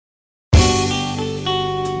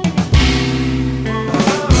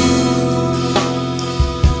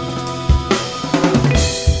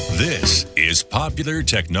Popular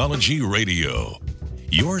Technology Radio,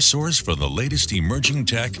 your source for the latest emerging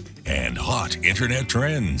tech and hot internet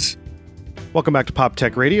trends. Welcome back to Pop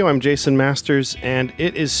Tech Radio. I'm Jason Masters, and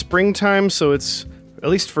it is springtime, so it's, at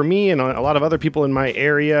least for me and a lot of other people in my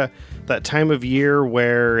area, that time of year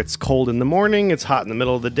where it's cold in the morning, it's hot in the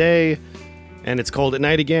middle of the day, and it's cold at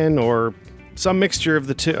night again, or some mixture of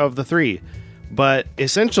the three. But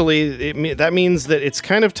essentially, that means that it's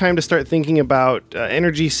kind of time to start thinking about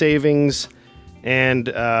energy savings and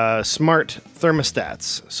smart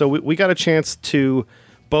thermostats. So we got a chance to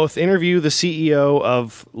both interview the CEO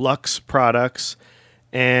of Lux Products,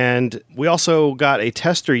 and we also got a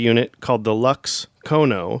tester unit called the Lux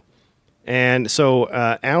Kono. And so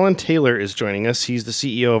Alan Taylor is joining us. He's the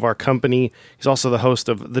CEO of our company. He's also the host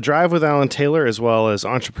of The Drive with Alan Taylor, as well as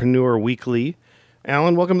Entrepreneur Weekly.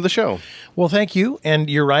 Alan, welcome to the show. Well, thank you. And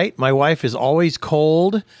you're right. My wife is always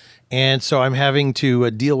cold. And so I'm having to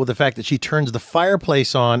deal with the fact that she turns the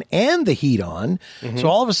fireplace on and the heat on. Mm-hmm. So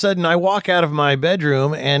all of a sudden I walk out of my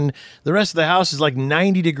bedroom and the rest of the house is like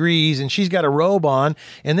 90 degrees and she's got a robe on.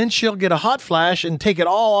 And then she'll get a hot flash and take it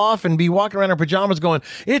all off and be walking around in her pajamas going,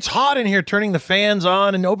 "It's hot in here," turning the fans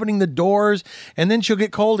on and opening the doors. And then she'll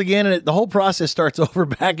get cold again. And the whole process starts over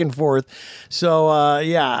back and forth. So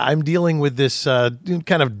I'm dealing with this kind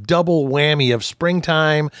of double whammy of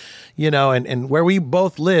springtime, and where we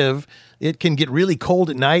both live, it can get really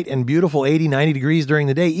cold at night and beautiful 80, 90 degrees during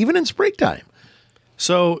the day, even in springtime.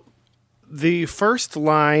 So the first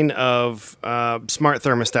line of smart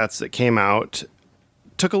thermostats that came out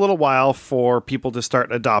took a little while for people to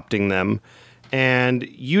start adopting them. And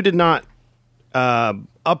you did not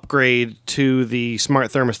upgrade to the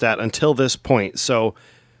smart thermostat until this point. So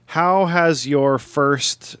how has your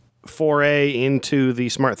first foray into the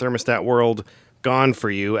smart thermostat world gone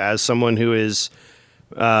for you as someone who is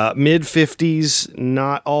mid-50s,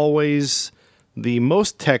 not always the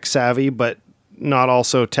most tech savvy, but not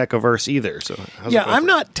also tech averse either? So I'm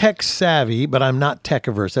not tech savvy, but I'm not tech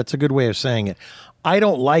averse. That's a good way of saying it. I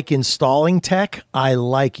don't like installing tech. I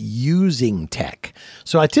like using tech.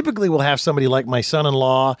 So I typically will have somebody like my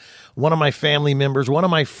son-in-law, one of my family members, one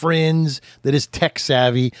of my friends that is tech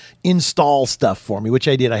savvy install stuff for me, which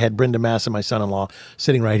I did. I had Brenda Massa, my son-in-law,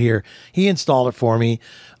 sitting right here. He installed it for me.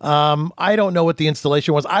 I don't know what the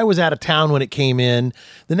installation was. I was out of town when it came in.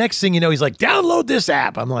 The next thing you know, he's like, "Download this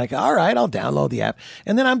app." I'm like, "All right, I'll download the app."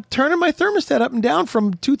 And then I'm turning my thermostat up and down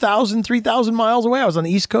from 2,000, 3,000 miles away. I was on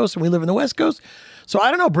the East Coast and we live in the West Coast. So I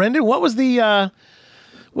don't know, Brendan, what was the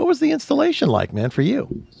installation like, man, for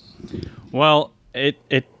you? Well,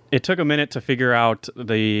 it took a minute to figure out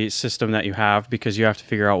the system that you have, because you have to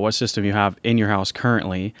figure out what system you have in your house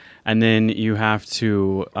currently, and then you have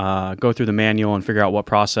to go through the manual and figure out what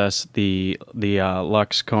process the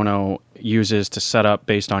Lux Kono uses to set up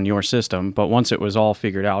based on your system. But once it was all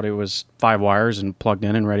figured out, it was 5 wires and plugged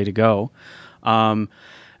in and ready to go.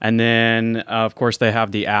 And then, of course, they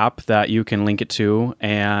have the app that you can link it to,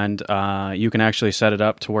 and you can actually set it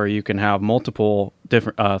up to where you can have multiple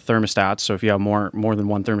different thermostats. So if you have more than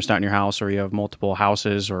one thermostat in your house, or you have multiple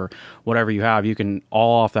houses or whatever you have, you can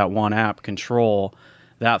all off that one app control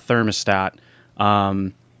that thermostat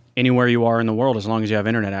anywhere you are in the world, as long as you have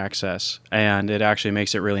internet access. And it actually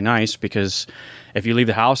makes it really nice, because if you leave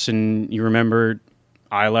the house and you remember,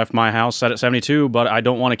 I left my house set at 72, but I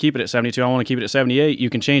don't want to keep it at 72. I want to keep it at 78. You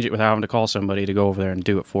can change it without having to call somebody to go over there and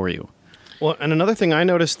do it for you. Well, and another thing I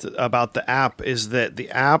noticed about the app is that the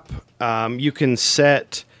app, you can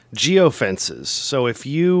set geofences. So if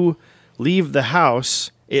you leave the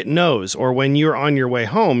house, it knows. Or when you're on your way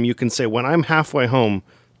home, you can say, "When I'm halfway home,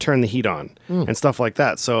 turn the heat on," and stuff like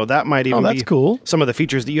that. So that might even be cool. Some of the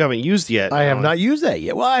features that you haven't used yet. I have not used that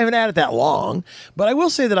yet. Well, I haven't had it that long, but I will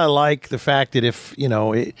say that I like the fact that if,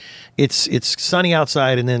 it's sunny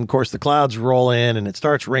outside and then, of course, the clouds roll in and it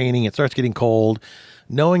starts raining, it starts getting cold,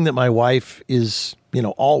 knowing that my wife is,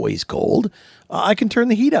 always cold, I can turn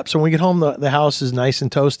the heat up. So when we get home, the house is nice and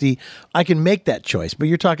toasty. I can make that choice. But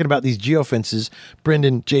you're talking about these geofences.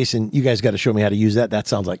 Brendan, Jason, you guys got to show me how to use that. That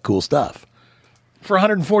sounds like cool stuff. For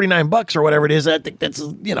 $149 or whatever it is, I think that's,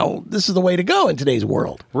 this is the way to go in today's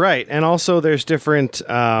world. Right. And also there's different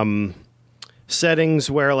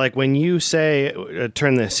settings where, like, when you say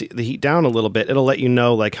turn the heat down a little bit, it'll let you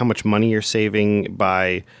know, like, how much money you're saving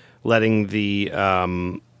by letting the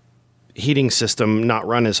heating system not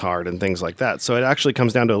run as hard and things like that. So it actually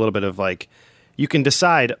comes down to a little bit of, like, you can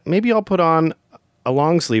decide, maybe I'll put on a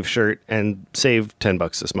long sleeve shirt and save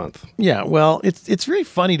 $10 this month. Yeah, well, it's very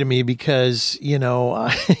funny to me because,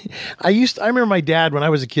 I remember my dad, when I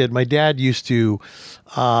was a kid, my dad used to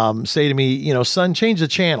say to me, "Son, change the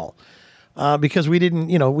channel." because we didn't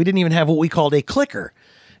even have what we called a clicker.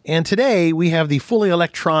 And today we have the fully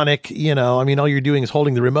electronic, all you're doing is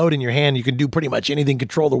holding the remote in your hand. You can do pretty much anything,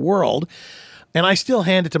 control the world. And I still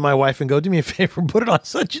hand it to my wife and go, do me a favor, put it on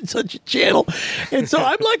such and such a channel. And so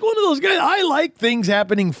I'm like one of those guys. I like things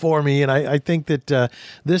happening for me. And I think that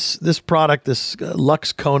this product, this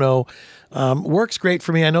Lux Kono, works great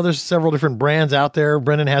for me. I know there's several different brands out there.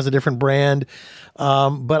 Brendan has a different brand.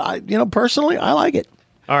 But personally, I like it.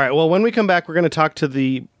 All right. Well, when we come back, we're going to talk to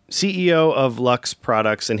the CEO of Lux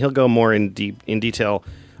Products, and he'll go more in detail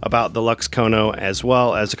about the Lux Kono, as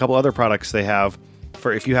well as a couple other products they have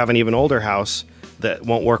for if you have an even older house that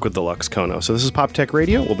won't work with the Lux Kono. So this is Pop Tech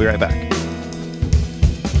Radio. We'll be right back.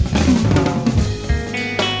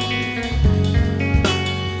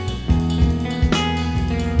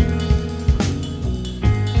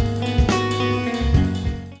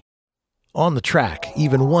 On the track,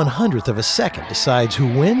 even 1/100th of a second decides who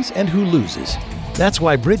wins and who loses. That's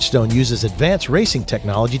why Bridgestone uses advanced racing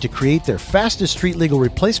technology to create their fastest street-legal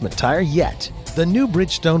replacement tire yet, the new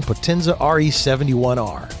Bridgestone Potenza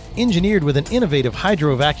RE71R. Engineered with an innovative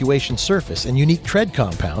hydro-evacuation surface and unique tread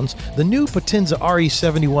compounds, the new Potenza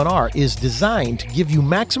RE71R is designed to give you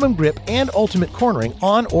maximum grip and ultimate cornering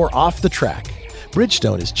on or off the track.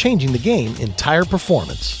 Bridgestone is changing the game in tire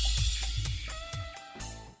performance.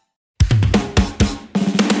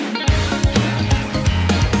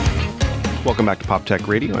 Welcome back to Pop Tech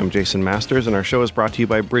Radio. I'm Jason Masters, and our show is brought to you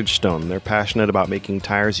by Bridgestone. They're passionate about making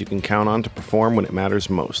tires you can count on to perform when it matters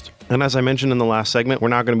most. And as I mentioned in the last segment, we're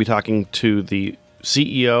now going to be talking to the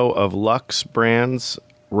CEO of Lux Brands,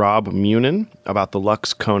 Rob Munin, about the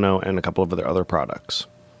Lux Kono and a couple of their other products.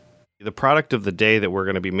 The product of the day that we're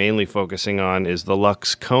going to be mainly focusing on is the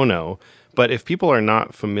Lux Kono. But if people are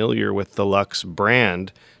not familiar with the Lux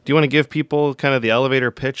brand, do you want to give people kind of the elevator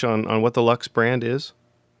pitch on what the Lux brand is?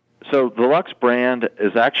 So the Lux brand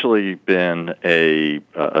has actually been a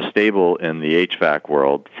staple in the HVAC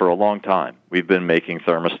world for a long time. We've been making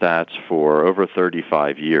thermostats for over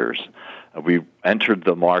 35 years. We entered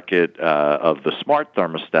the market of the smart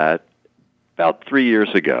thermostat about 3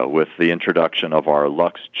 years ago with the introduction of our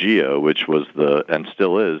Lux Geo, which was and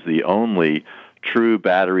still is, the only true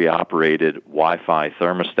battery-operated Wi-Fi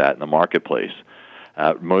thermostat in the marketplace.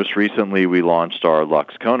 Most recently, we launched our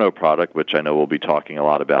Lux Kono product, which I know we'll be talking a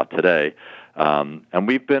lot about today. And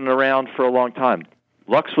we've been around for a long time.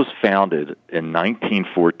 Lux was founded in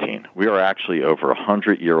 1914. We are actually over a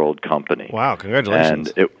 100-year-old company. Wow,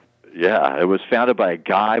 congratulations. And it was founded by a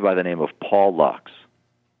guy by the name of Paul Lux.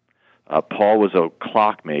 Paul was a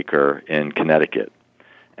clockmaker in Connecticut.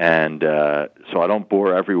 And so I don't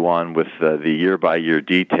bore everyone with the year-by-year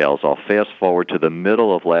details. I'll fast forward to the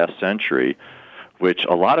middle of last century, which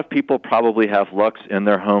a lot of people probably have Lux in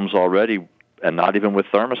their homes already, and not even with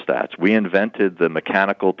thermostats. We invented the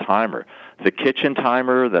mechanical timer. The kitchen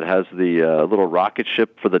timer that has the little rocket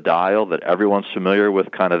ship for the dial that everyone's familiar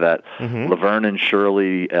with, kind of that Laverne and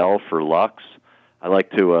Shirley L for Lux. I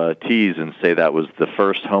like to tease and say that was the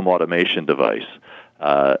first home automation device,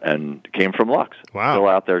 and came from Lux. Wow. Still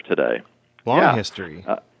out there today. Long history.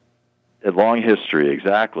 A long history,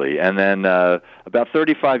 exactly. And then about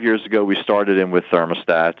 35 years ago, we started in with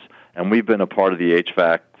thermostats, and we've been a part of the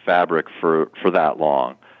HVAC fabric for that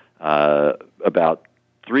long. About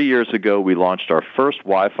 3 years ago, we launched our first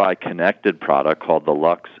Wi-Fi connected product called the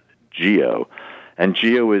Lux Geo. And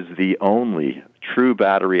Geo is the only true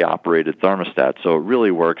battery-operated thermostat, so it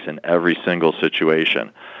really works in every single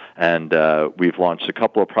situation. And we've launched a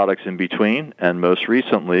couple of products in between, and most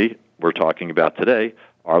recently, we're talking about today,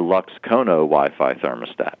 our Lux Kono Wi-Fi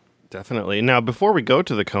thermostat. Definitely. Now, before we go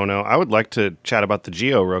to the Kono, I would like to chat about the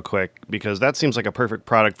Geo real quick, because that seems like a perfect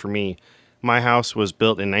product for me. My house was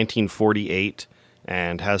built in 1948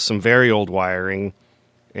 and has some very old wiring.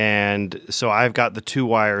 And so I've got the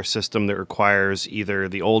two-wire system that requires either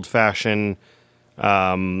the old-fashioned,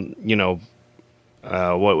 analog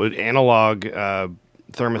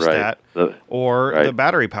thermostat, right. or the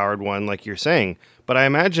battery-powered one, like you're saying. But I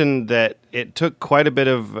imagine that it took quite a bit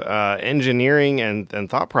of engineering and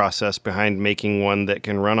thought process behind making one that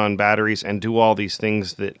can run on batteries and do all these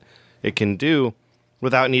things that it can do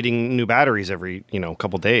without needing new batteries every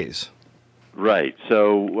couple days. Right.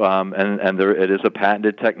 So it is a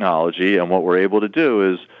patented technology, and what we're able to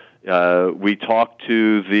do is we talk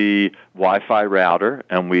to the Wi-Fi router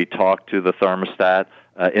and we talk to the thermostat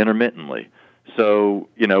intermittently. So,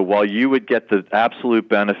 while you would get the absolute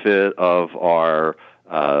benefit of our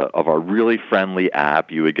really friendly app,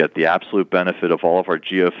 you would get the absolute benefit of all of our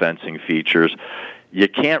geofencing features, You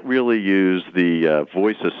can't really use the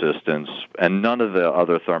voice assistants and none of the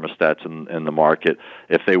other thermostats in the market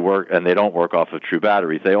if they work, and they don't work off of true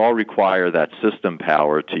batteries. They all require that system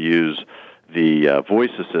power to use the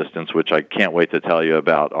voice assistants, which I can't wait to tell you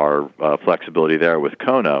about our flexibility there with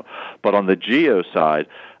Kono. But on the Geo side,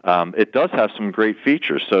 it does have some great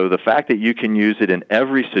features. So the fact that you can use it in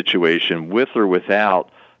every situation with or without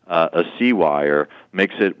a C-wire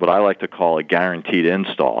makes it what I like to call a guaranteed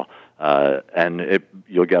install. And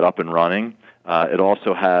you'll get up and running. It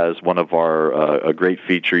also has one of our a great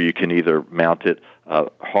feature. You can either mount it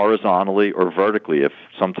horizontally or vertically. If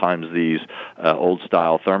sometimes these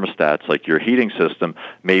old-style thermostats, like your heating system,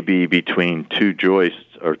 may be between two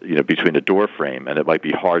joists or between a door frame, and it might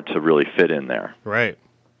be hard to really fit in there. Right.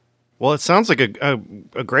 Well, it sounds like a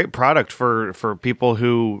great product for people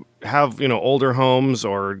who have older homes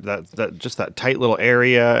or that just that tight little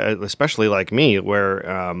area, especially like me,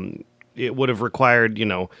 where it would have required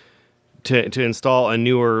to install a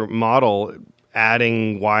newer model,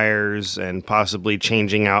 adding wires and possibly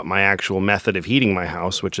changing out my actual method of heating my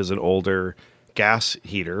house, which is an older gas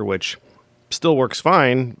heater, which still works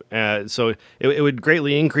fine. So it would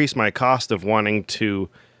greatly increase my cost of wanting to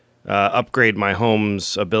upgrade my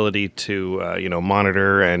home's ability to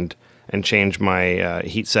monitor and change my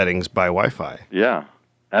heat settings by Wi-Fi. Yeah,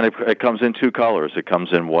 and it comes in two colors. It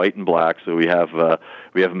comes in white and black. So we have a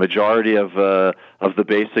majority of the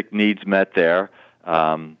basic needs met there,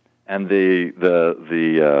 and the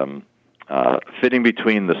fitting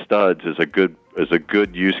between the studs is a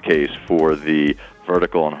good use case for the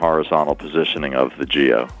vertical and horizontal positioning of the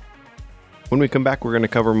Geo. When we come back, we're going to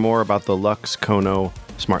cover more about the Lux Kono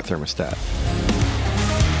smart thermostat.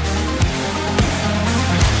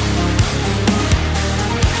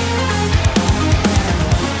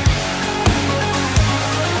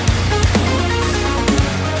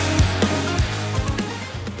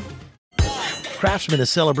 Craftsman is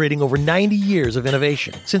celebrating over 90 years of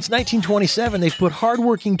innovation. Since 1927, they've put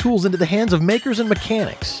hardworking tools into the hands of makers and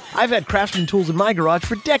mechanics. I've had Craftsman tools in my garage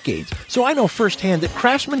for decades, so I know firsthand that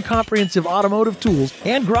Craftsman comprehensive automotive tools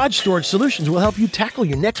and garage storage solutions will help you tackle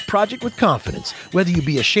your next project with confidence, whether you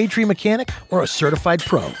be a shade tree mechanic or a certified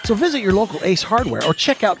pro. So visit your local Ace Hardware or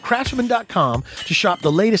check out Craftsman.com to shop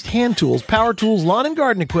the latest hand tools, power tools, lawn and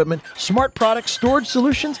garden equipment, smart products, storage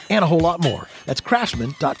solutions, and a whole lot more. That's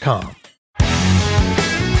Craftsman.com.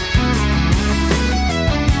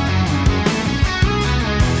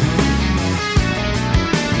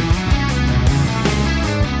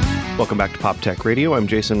 Welcome back to Pop Tech Radio. I'm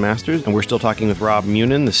Jason Masters, and we're still talking with Rob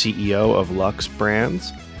Munin, the CEO of Lux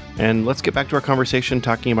Brands. And let's get back to our conversation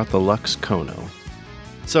talking about the Lux Kono.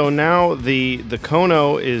 So now the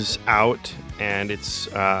Kono is out, and it's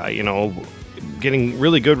getting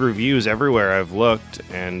really good reviews everywhere I've looked,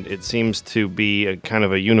 and it seems to be a kind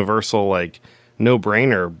of a universal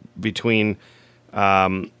no-brainer between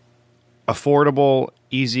affordable,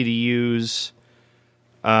 easy to use.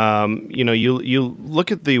 You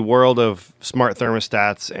look at the world of smart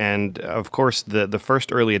thermostats, and of course, the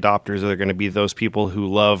first early adopters are going to be those people who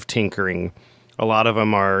love tinkering. A lot of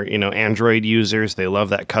them are, Android users. They love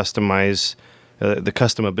that the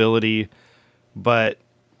customability. But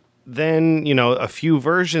then, a few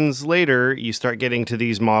versions later, you start getting to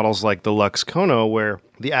these models like the Lux Kono, where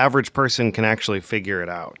the average person can actually figure it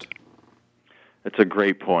out. That's a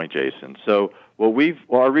great point, Jason. So,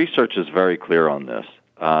 our research is very clear on this.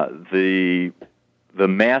 The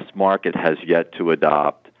mass market has yet to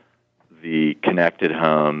adopt the connected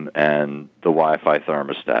home and the Wi-Fi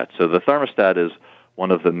thermostat. So the thermostat is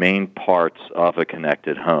one of the main parts of a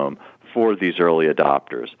connected home for these early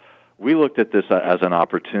adopters. We looked at this as an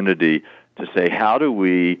opportunity to say, how do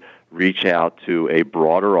we reach out to a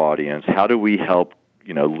broader audience? How do we help,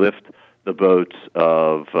 lift the boats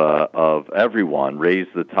of everyone, raise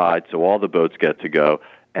the tide so all the boats get to go,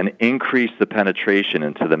 and increase the penetration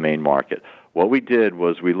into the main market? What we did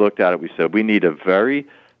was we looked at it, we said we need a very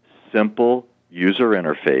simple user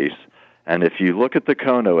interface, and if you look at the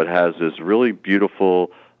Kono, it has this really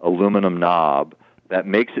beautiful aluminum knob that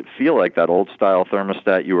makes it feel like that old-style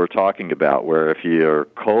thermostat you were talking about, where if you're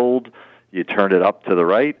cold, you turn it up to the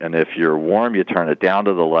right, and if you're warm, you turn it down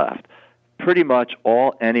to the left. Pretty much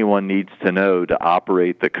all anyone needs to know to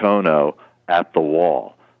operate the Kono at the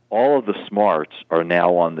wall. All of the smarts are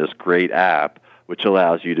now on this great app, which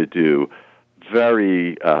allows you to do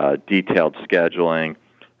very detailed scheduling.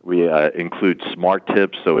 We include smart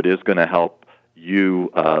tips, so it is going to help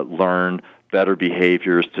you learn better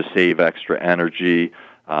behaviors to save extra energy.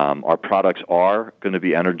 Our products are going to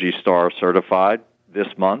be Energy Star certified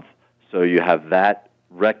this month, so you have that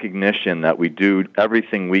recognition that we do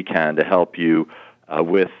everything we can to help you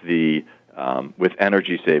with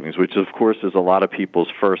energy savings, which of course is a lot of people's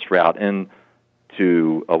first route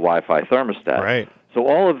into a Wi-Fi thermostat. Right. So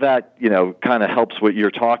all of that, kind of helps what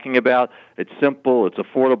you're talking about. It's simple, it's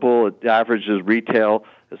affordable. It averages retail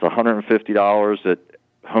is $150 at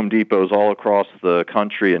Home Depots all across the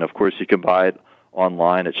country, and of course you can buy it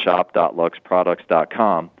online at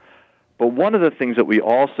shop.luxproducts.com. But one of the things that we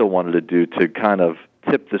also wanted to do to kind of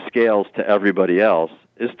tip the scales to everybody else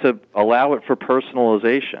is to allow it for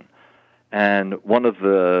personalization. And one of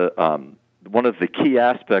the key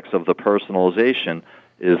aspects of the personalization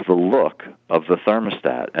is the look of the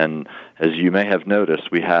thermostat. And as you may have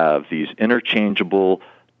noticed, we have these interchangeable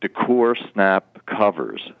Decor Snap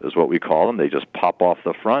covers, is what we call them. They just pop off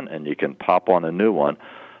the front, and you can pop on a new one.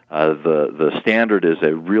 The standard is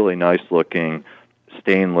a really nice-looking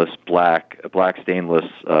black stainless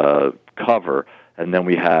cover, and then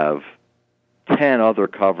we have 10 other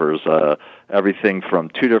covers, everything from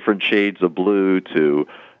 2 different shades of blue to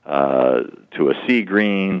a sea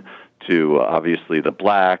green to obviously the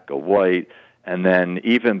black, a white, and then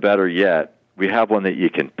even better yet, we have one that you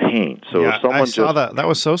can paint. So if someone I saw that. That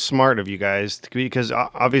was so smart of you guys, because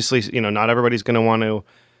obviously, not everybody's going to want to,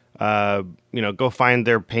 go find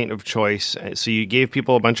their paint of choice. So you gave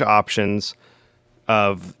people a bunch of options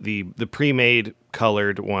of the pre-made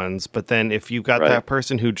colored ones, but then if you've got that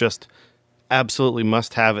person who just absolutely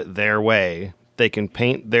must have it their way, they can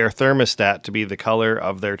paint their thermostat to be the color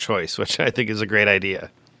of their choice, which I think is a great idea.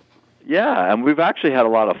 Yeah, and we've actually had a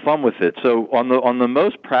lot of fun with it. So on the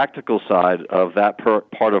most practical side of that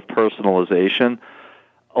part of personalization,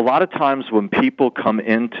 a lot of times when people come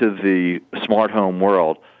into the smart home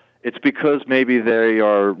world, it's because maybe they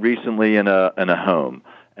are recently in a home,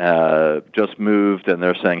 just moved, and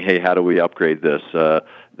they're saying, hey, how do we upgrade this?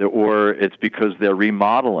 Or it's because they're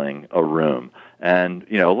remodeling a room. And,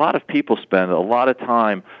 a lot of people spend a lot of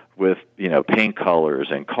time with, paint colors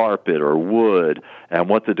and carpet or wood and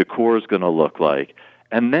what the decor is going to look like.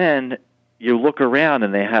 And then you look around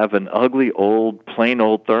and they have an ugly plain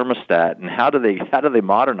old thermostat. And how do they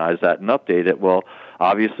modernize that and update it? Well,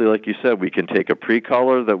 obviously, like you said, we can take a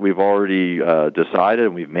pre-color that we've already decided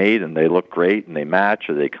and we've made, and they look great and they match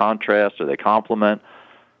or they contrast or they complement.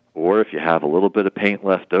 Or if you have a little bit of paint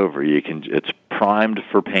left over, it's primed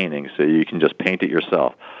for painting, so you can just paint it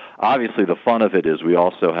yourself. Obviously, the fun of it is we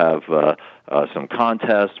also have some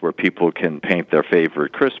contests where people can paint their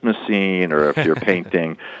favorite Christmas scene, or if you're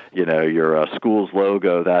painting, your school's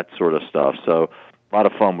logo, that sort of stuff. So a lot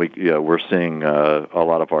of fun we're seeing a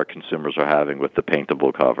lot of our consumers are having with the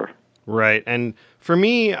paintable cover. Right, and for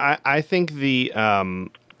me, I think the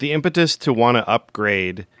impetus to want to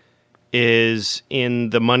upgrade is in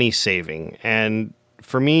the money saving. And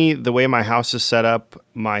for me, the way my house is set up,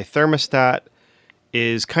 my thermostat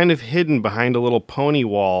is kind of hidden behind a little pony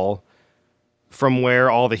wall from where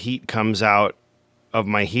all the heat comes out of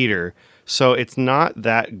my heater. So it's not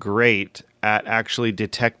that great at actually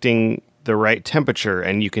detecting the right temperature.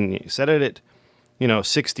 And you can set it at,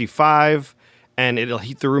 65, and it'll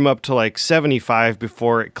heat the room up to like 75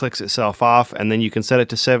 before it clicks itself off. And then you can set it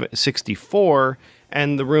to 64,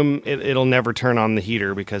 and the room, it'll never turn on the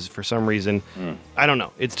heater because for some reason, I don't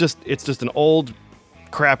know. It's just an old,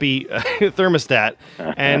 crappy thermostat.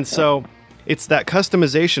 And so it's that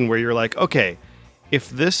customization where you're like, okay, if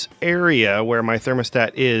this area where my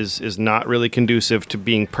thermostat is not really conducive to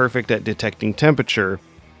being perfect at detecting temperature,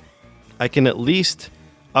 I can at least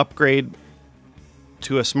upgrade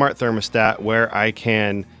to a smart thermostat where I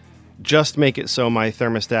can just make it so my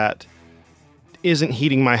thermostat isn't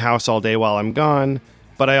heating my house all day while I'm gone,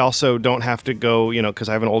 but I also don't have to go, because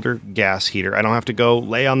I have an older gas heater, I don't have to go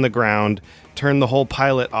lay on the ground, turn the whole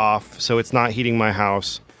pilot off so it's not heating my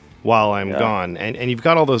house while I'm gone. And you've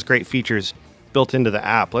got all those great features built into the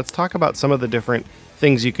app. Let's talk about some of the different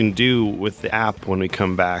things you can do with the app when we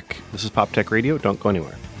come back. This is Pop Tech Radio. Don't go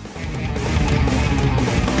anywhere.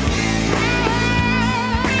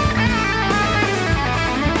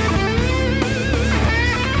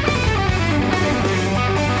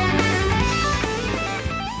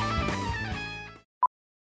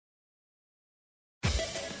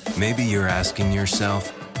 Maybe you're asking yourself,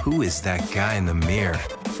 who is that guy in the mirror?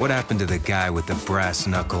 What happened to the guy with the brass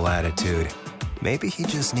knuckle attitude? Maybe he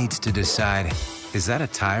just needs to decide, is that a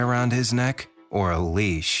tie around his neck or a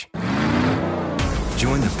leash?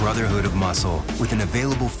 Join the Brotherhood of Muscle with an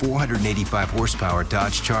available 485 horsepower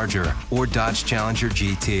Dodge Charger or Dodge Challenger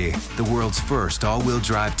GT, the world's first all-wheel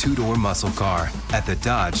drive two-door muscle car at the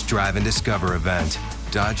Dodge Drive and Discover event.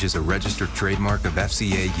 Dodge is a registered trademark of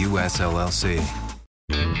FCA US LLC.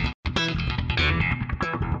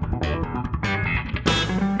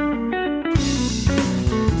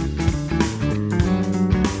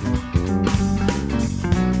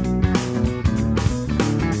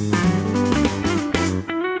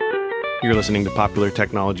 listening to Popular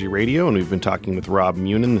Technology Radio, and we've been talking with Rob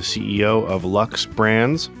Munin, the CEO of Lux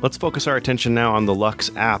Brands. Let's focus our attention now on the Lux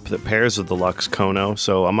app that pairs with the Lux Kono.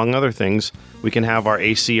 So, among other things, we can have our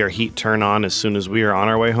AC or heat turn on as soon as we are on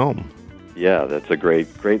our way home. Yeah, that's a great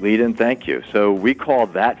lead-in. Thank you. So we call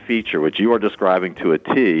that feature, which you are describing to a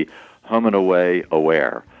T, Home and Away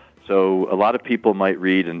Aware. So a lot of people might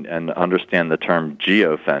read and understand the term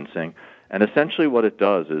geofencing. And essentially what it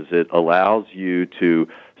does is it allows you to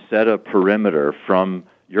set a perimeter from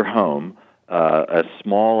your home as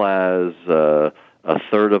small as a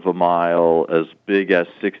third of a mile, as big as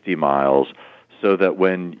 60 miles, so that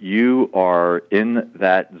when you are in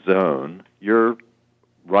that zone, you're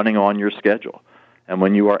running on your schedule. And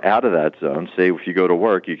when you are out of that zone, say if you go to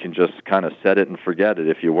work, you can just kind of set it and forget it.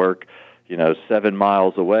 If you work 7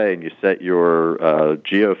 miles away and you set your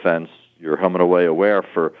geofence, your Home and Away Aware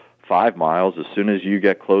for 5 miles, as soon as you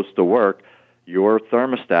get close to work, your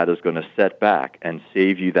thermostat is going to set back and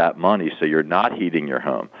save you that money so you're not heating your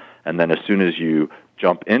home. And then as soon as you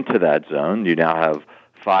jump into that zone, you now have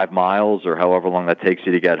 5 miles or however long that takes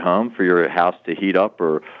you to get home for your house to heat up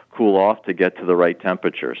or cool off to get to the right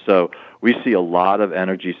temperature. So we see a lot of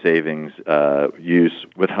energy savings use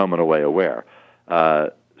with Home and Away Aware.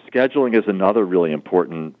 Scheduling is another really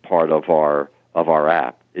important part of our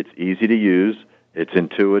app. It's easy to use, it's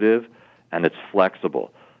intuitive, and it's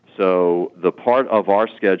flexible. So the part of our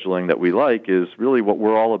scheduling that we like is really what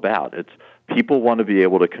we're all about. It's people want to be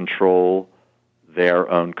able to control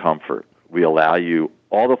their own comfort. We allow you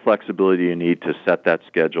all the flexibility you need to set that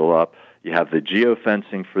schedule up. You have the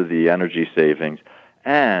geofencing for the energy savings,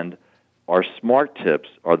 and our smart tips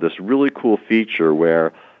are this really cool feature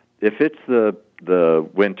where if it's the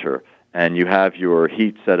winter and you have your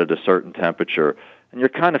heat set at a certain temperature and you're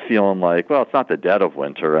kind of feeling like, well, it's not the dead of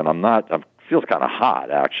winter and it feels kind of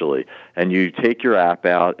hot actually, and you take your app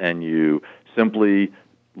out and you simply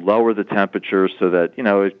lower the temperature so that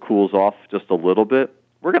it cools off just a little bit,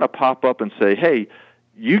 we're going to pop up and say, hey,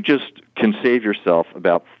 you just can save yourself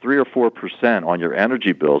about 3 or 4% on your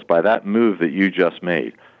energy bills by that move that you just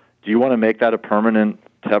made. Do you want to make that a permanent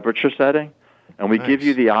temperature setting? And we give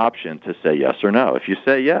you the option to say yes or no. If you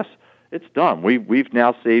say yes, it's done. We've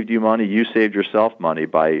now saved you money. You saved yourself money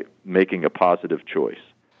by making a positive choice.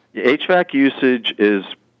 The HVAC usage is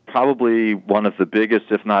probably one of the biggest,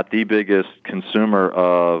 if not the biggest, consumer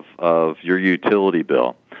of your utility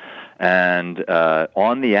bill. And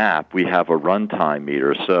on the app, we have a runtime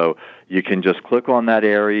meter. So you can just click on that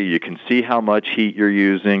area. You can see how much heat you're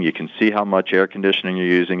using. You can see how much air conditioning you're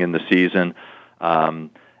using in the season.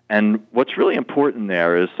 And what's really important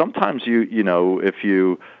there is sometimes if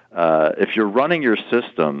you're running your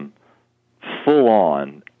system full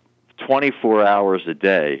on 24 hours a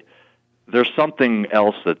day, there's something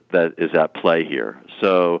else that is at play here.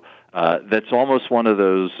 So that's almost one of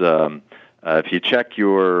those. If you check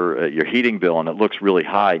your heating bill and it looks really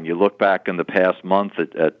high, and you look back in the past month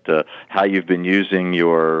at how you've been using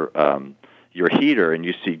your heater, and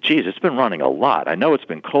you see, geez, it's been running a lot. I know it's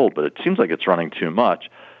been cold, but it seems like it's running too much.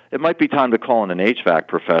 It might be time to call in an HVAC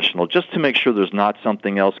professional just to make sure there's not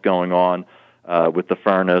something else going on with the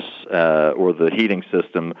furnace or the heating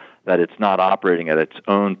system, that it's not operating at its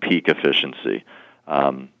own peak efficiency.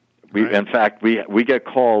 In fact, we get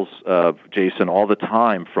calls, Jason, all the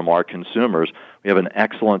time from our consumers. We have an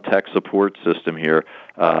excellent tech support system here,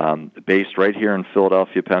 based right here in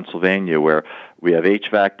Philadelphia, Pennsylvania, where we have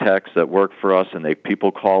HVAC techs that work for us, and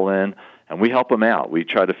people call in, and we help them out. We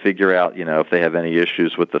try to figure out, if they have any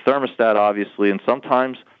issues with the thermostat, obviously, and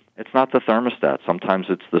sometimes it's not the thermostat. Sometimes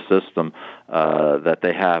it's the system that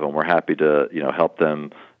they have, and we're happy to, help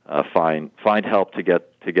them find help to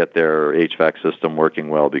get their HVAC system working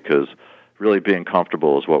well, because really being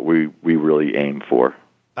comfortable is what we really aim for.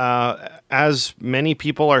 As many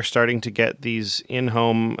people are starting to get these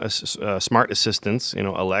in-home smart assistants,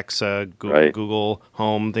 Alexa, Google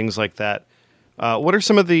Home, things like that, what are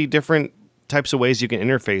some of the different types of ways you can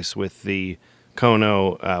interface with the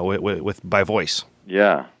Kono with by voice?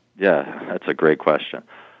 Yeah, that's a great question.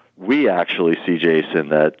 We actually see, Jason,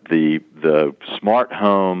 that the smart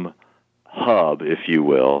home hub, if you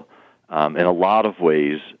will, in a lot of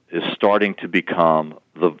ways is starting to become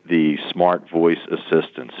the smart voice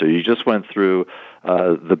assistant. So you just went through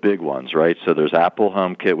the big ones, right? So there's Apple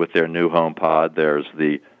HomeKit with their new HomePod. There's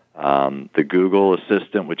the Google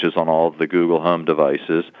Assistant, which is on all of the Google Home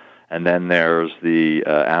devices. And then there's the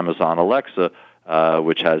Amazon Alexa,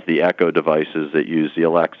 which has the Echo devices that use the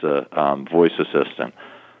Alexa voice assistant.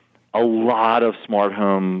 A lot of smart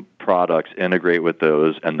home products integrate with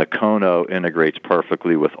those, and the Kono integrates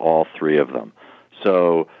perfectly with all three of them.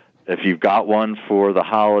 So if you've got one for the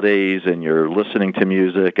holidays and you're listening to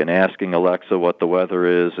music and asking Alexa what the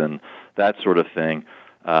weather is and that sort of thing,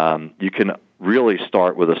 you can really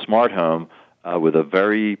start with a smart home with a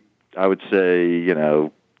very, I would say,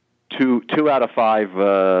 two out of five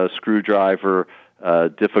screwdriver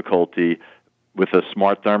difficulty. With a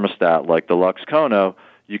smart thermostat like the Lux Kono,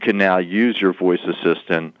 you can now use your voice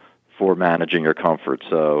assistant for managing your comfort.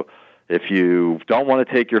 So if you don't want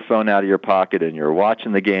to take your phone out of your pocket and you're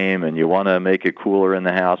watching the game and you want to make it cooler in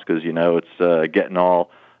the house because it's getting all,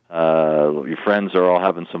 your friends are all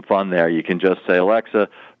having some fun there, you can just say, Alexa,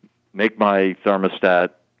 make my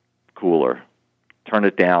thermostat cooler. Turn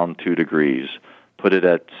it down 2 degrees. Put it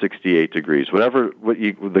at 68 degrees.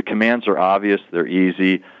 The commands are obvious, they're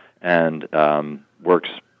easy, and works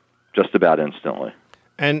just about instantly.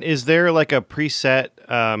 And is there like a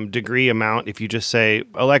preset degree amount if you just say,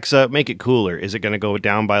 Alexa, make it cooler? Is it going to go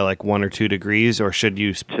down by like 1 or 2 degrees, or should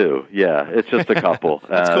you... 2, yeah. It's just a couple.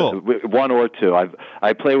 That's cool. 1 or 2.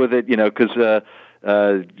 I play with it, because, I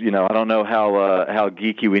don't know how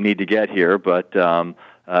geeky we need to get here, but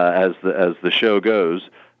as the show goes...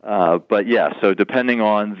 but yeah, so depending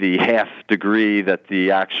on the half degree that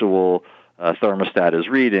the actual thermostat is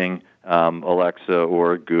reading, Alexa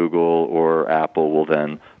or Google or Apple will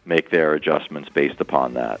then make their adjustments based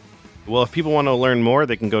upon that. Well, if people want to learn more,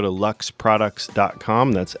 they can go to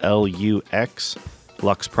luxproducts.com. That's Lux,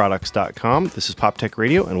 luxproducts.com. This is Pop Tech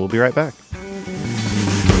Radio, and we'll be right back.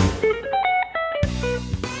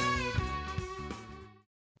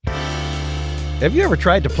 Have you ever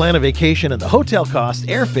tried to plan a vacation and the hotel costs,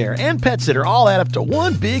 airfare, and pet sitter all add up to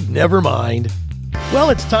one big never mind? Well,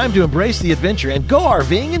 it's time to embrace the adventure and go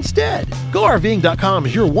RVing instead. GoRVing.com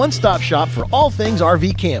is your one-stop shop for all things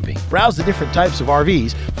RV camping. Browse the different types of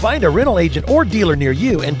RVs, find a rental agent or dealer near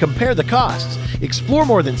you, and compare the costs. Explore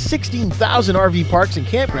more than 16,000 RV parks and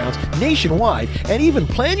campgrounds nationwide, and even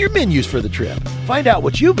plan your menus for the trip. Find out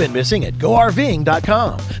what you've been missing at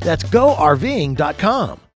GoRVing.com. That's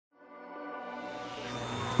GoRVing.com.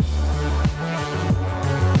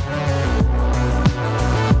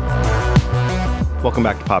 Welcome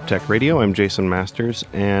back to Pop Tech Radio. I'm Jason Masters,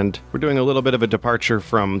 and we're doing a little bit of a departure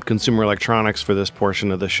from consumer electronics for this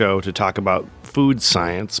portion of the show to talk about food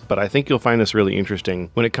science, but I think you'll find this really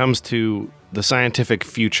interesting when it comes to the scientific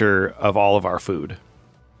future of all of our food.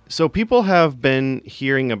 So people have been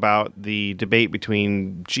hearing about the debate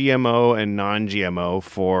between GMO and non-GMO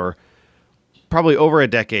for probably over a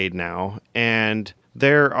decade now, and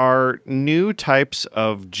there are new types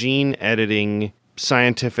of gene editing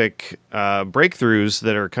scientific breakthroughs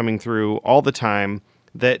that are coming through all the time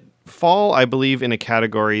that fall, I believe, in a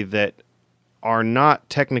category that are not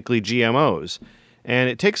technically GMOs. And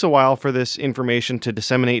it takes a while for this information to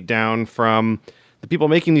disseminate down from the people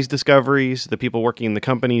making these discoveries, the people working in the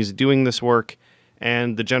companies doing this work,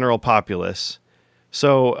 and the general populace.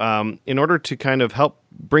 So in order to kind of help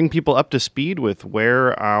bring people up to speed with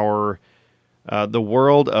where our the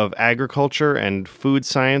world of agriculture and food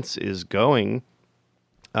science is going,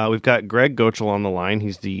 we've got Greg Gochel on the line.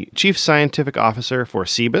 He's the Chief Scientific Officer for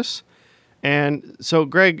Cibus. And so,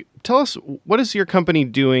 Greg, tell us, what is your company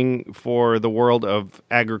doing for the world of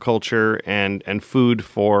agriculture and food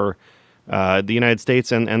for the United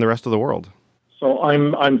States and the rest of the world? So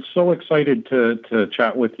I'm so excited to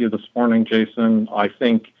chat with you this morning, Jason. I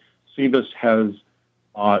think Cibus has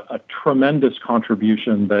a tremendous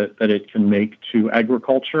contribution that it can make to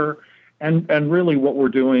agriculture. And really what we're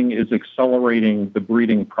doing is accelerating the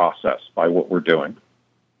breeding process by what we're doing.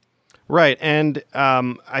 Right. And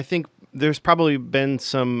I think there's probably been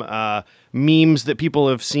some memes that people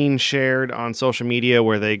have seen shared on social media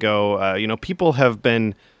where they go, people have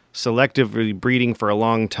been selectively breeding for a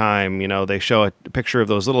long time. They show a picture of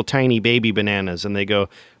those little tiny baby bananas and they go,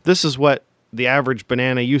 this is what the average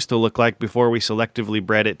banana used to look like before we selectively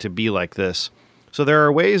bred it to be like this. So there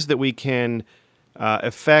are ways that we can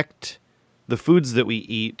affect the foods that we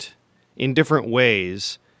eat in different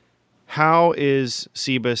ways. How is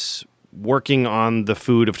Cibus working on the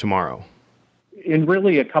food of tomorrow? In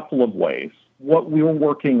really a couple of ways. What we're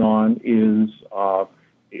working on is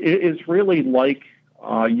really like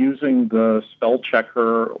using the spell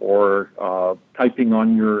checker or typing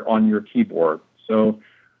on your keyboard. So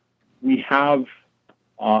we have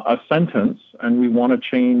a sentence, and we want to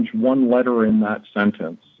change one letter in that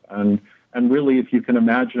sentence. And really, if you can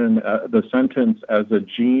imagine the sentence as a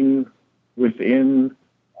gene within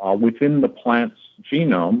the plant's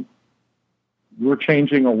genome, we're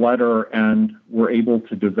changing a letter and we're able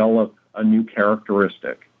to develop a new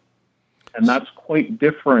characteristic. And that's quite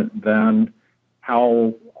different than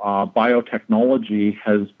how biotechnology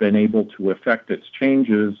has been able to affect its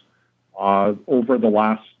changes over the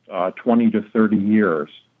last 20 to 30 years.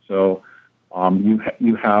 So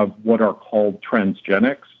you have what are called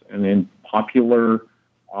transgenics, and in popular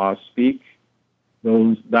speak,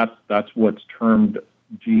 that's what's termed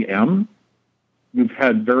GM. You've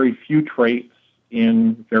had very few traits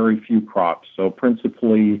in very few crops. So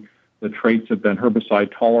principally, the traits have been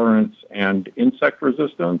herbicide tolerance and insect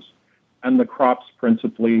resistance, and the crops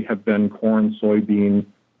principally have been corn, soybean,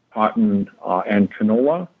 cotton, and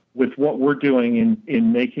canola. With what we're doing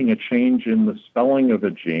in making a change in the spelling of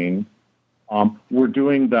a gene, we're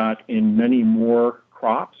doing that in many more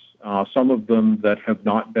crops, some of them that have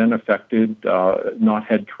not been affected, not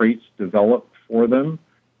had traits developed for them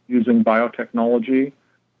using biotechnology,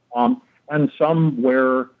 and some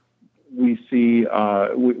where we see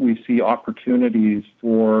opportunities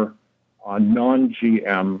for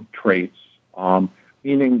non-GM traits,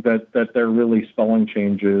 meaning that they're really spelling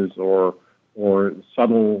changes or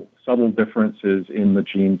subtle differences in the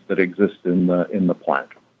genes that exist in the plant.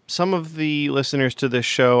 Some of the listeners to this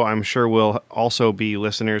show, I'm sure, will also be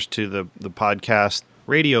listeners to the podcast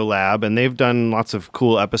Radio Lab, and they've done lots of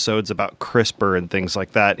cool episodes about CRISPR and things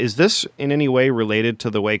like that. Is this in any way related to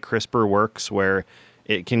the way CRISPR works, where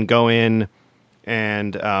it can go in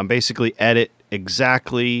and basically edit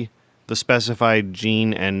exactly the specified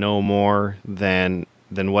gene and no more than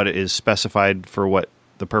what is specified for what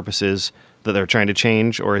the purpose is that they're trying to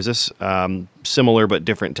change? Or is this similar but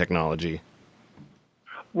different technology?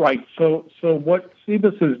 Right. So what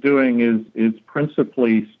Cibus is doing is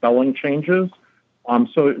principally spelling changes.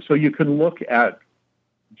 So you can look at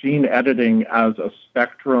gene editing as a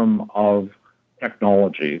spectrum of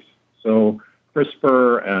technologies. So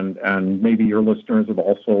CRISPR and maybe your listeners have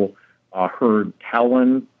also heard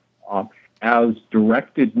TALEN as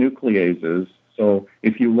directed nucleases. So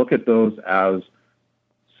if you look at those as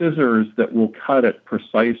scissors that will cut at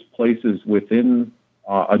precise places within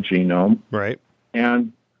a genome, right?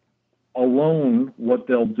 And alone, what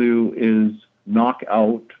they'll do is knock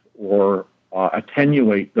out or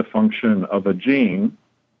attenuate the function of a gene.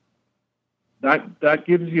 That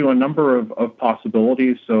gives you a number of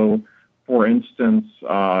possibilities. So, for instance,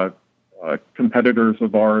 competitors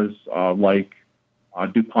of ours like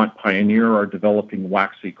DuPont Pioneer are developing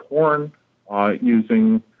waxy corn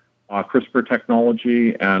using CRISPR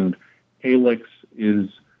technology, and Calyx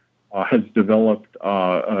has developed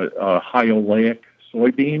a high oleic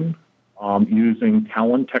soybean using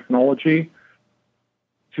TALEN technology.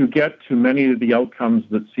 To get to many of the outcomes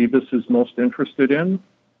that Cibus is most interested in,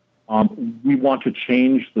 we want to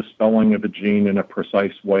change the spelling of a gene in a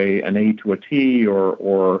precise way, an A to a T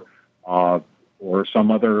or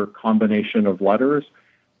some other combination of letters.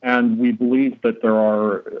 And we believe that there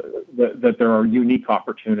are unique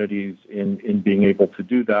opportunities in being able to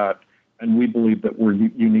do that, and we believe that we're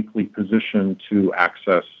uniquely positioned to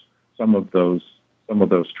access some of those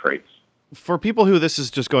traits. For people who this is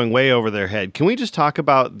just going way over their head, can we just talk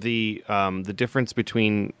about the difference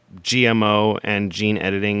between GMO and gene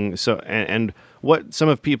editing? So and what some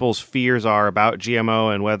of people's fears are about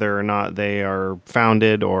GMO and whether or not they are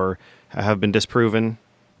founded or have been disproven?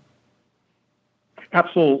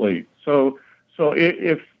 Absolutely. So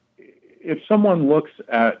if someone looks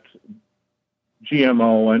at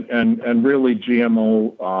GMO and really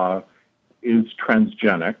GMO is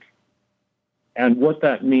transgenic, and what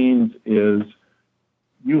that means is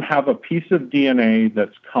you have a piece of DNA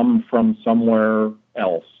that's come from somewhere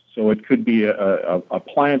else. So it could be a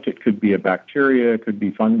plant, it could be a bacteria, it could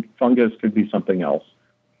be fungus, could be something else.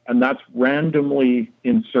 And that's randomly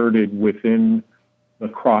inserted within the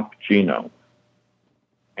crop genome.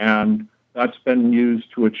 And that's been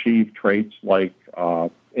used to achieve traits like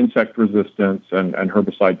insect resistance and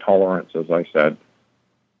herbicide tolerance, as I said.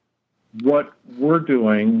 What we're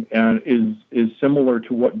doing is similar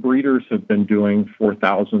to what breeders have been doing for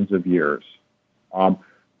thousands of years.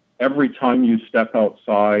 Every time you step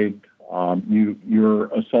outside, you're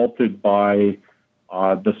assaulted by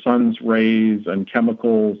the sun's rays and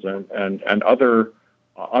chemicals and other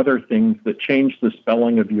things that change the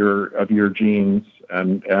spelling of your genes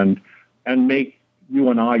and make you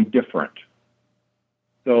and I different.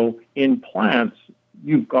 So in plants,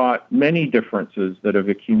 you've got many differences that have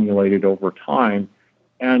accumulated over time,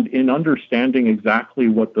 and in understanding exactly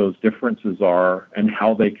what those differences are and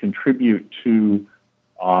how they contribute to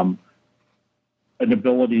an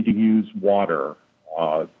ability to use water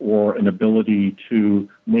or an ability to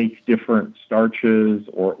make different starches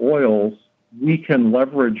or oils, we can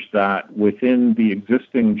leverage that within the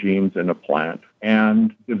existing genes in a plant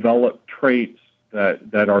and develop traits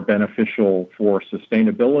that are beneficial for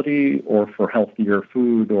sustainability or for healthier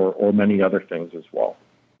food or many other things as well.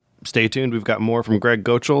 Stay tuned. We've got more from Greg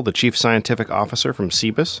Gochel, the Chief Scientific Officer from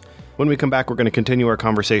Cibus. When we come back, we're going to continue our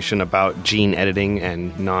conversation about gene editing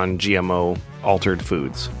and non-GMO altered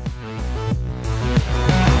foods.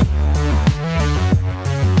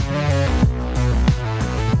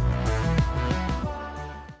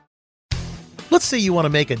 Let's say you want to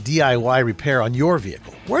make a DIY repair on your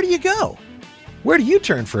vehicle. Where do you go? Where do you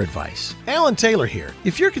turn for advice? Alan Taylor here.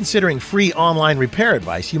 If you're considering free online repair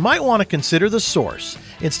advice, you might want to consider The Source.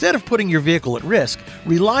 Instead of putting your vehicle at risk,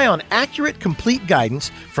 rely on accurate, complete guidance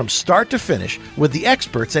from start to finish with the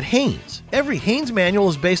experts at Haynes. Every Haynes manual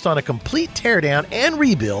is based on a complete teardown and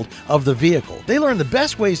rebuild of the vehicle. They learn the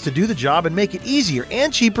best ways to do the job and make it easier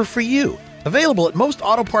and cheaper for you. Available at most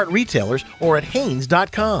auto part retailers or at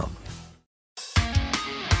Haynes.com.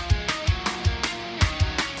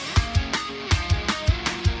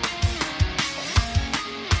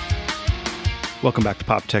 Welcome back to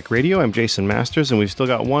Pop Tech Radio. I'm Jason Masters, and we've still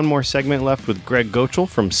got one more segment left with Greg Gochel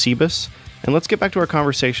from Cibus. And let's get back to our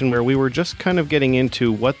conversation where we were just kind of getting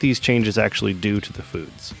into what these changes actually do to the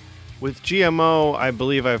foods. With GMO, I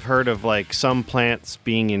believe I've heard of like some plants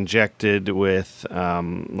being injected with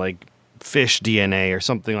like fish DNA or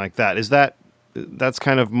something like that. That's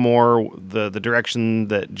kind of more the direction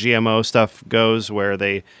that GMO stuff goes, where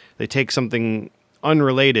they take something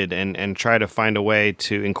unrelated and try to find a way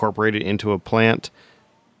to incorporate it into a plant?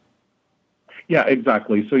 Yeah,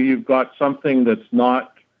 exactly. So you've got something that's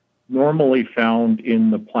not normally found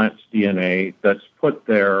in the plant's DNA that's put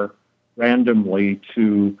there randomly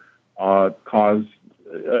to cause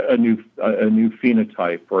a new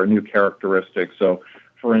phenotype or a new characteristic. So,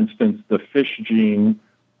 for instance, the fish gene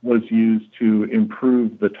was used to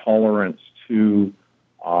improve the tolerance to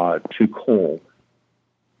coal.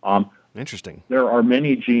 Interesting. There are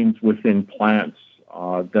many genes within plants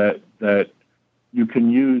that you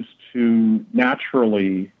can use to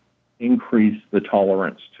naturally increase the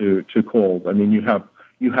tolerance to cold. I mean, you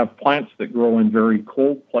have plants that grow in very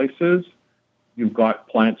cold places. You've got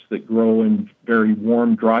plants that grow in very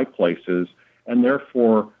warm, dry places, and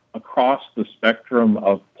therefore, across the spectrum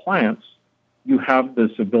of plants, you have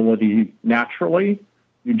this ability naturally.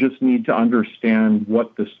 You just need to understand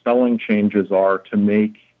what the spelling changes are to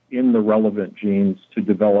make in the relevant genes to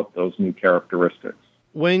develop those new characteristics.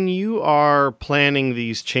 When you are planning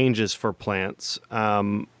these changes for plants,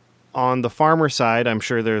 on the farmer side, I'm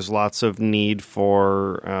sure there's lots of need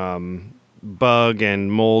for bug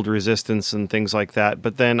and mold resistance and things like that.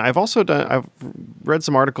 But then I've read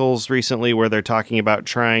some articles recently where they're talking about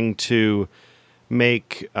trying to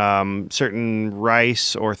make certain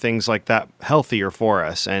rice or things like that healthier for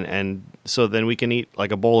us, and so then we can eat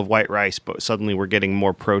like a bowl of white rice, but suddenly we're getting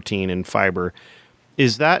more protein and fiber.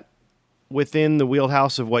 Is that within the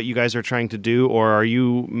wheelhouse of what you guys are trying to do, or are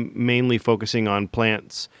you mainly focusing on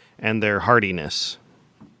plants and their hardiness?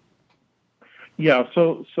 Yeah,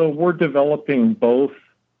 so we're developing both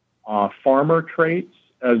farmer traits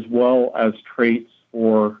as well as traits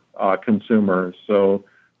for consumers. So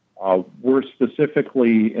we're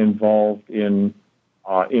specifically involved in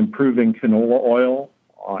improving canola oil,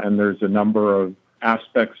 and there's a number of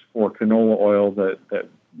aspects for canola oil that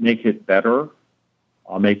make it better,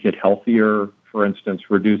 make it healthier, for instance,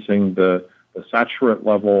 reducing the saturate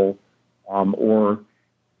level or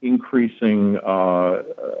increasing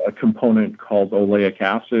a component called oleic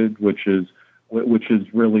acid, which is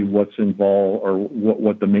really what's involved, or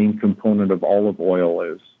what the main component of olive oil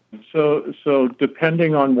is. So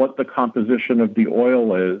depending on what the composition of the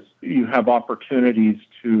oil is, you have opportunities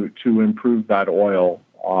to improve that oil.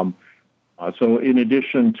 So in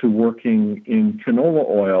addition to working in canola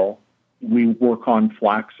oil, we work on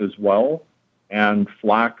flax as well, and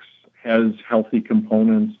flax has healthy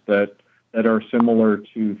components that are similar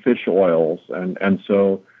to fish oils, and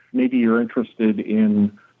so maybe you're interested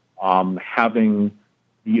in having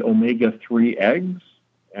the omega-3 eggs,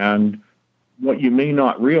 and what you may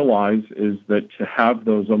not realize is that to have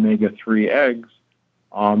those omega-3 eggs,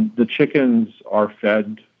 the chickens are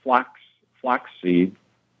fed flaxseed,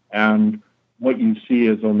 and what you see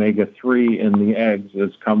as omega-3 in the eggs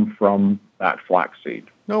has come from that flaxseed.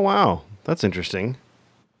 Oh, wow. That's interesting.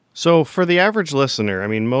 So for the average listener, I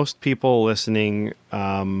mean, most people listening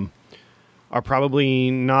are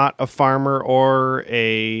probably not a farmer or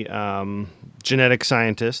a genetic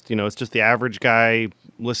scientist. You know, it's just the average guy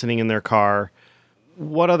listening in their car.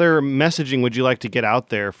 What other messaging would you like to get out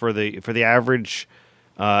there for the average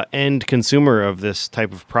end consumer of this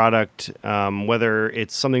type of product, whether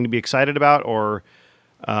it's something to be excited about or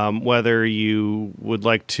whether you would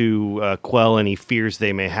like to quell any fears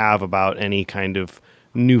they may have about any kind of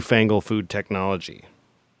newfangled food technology?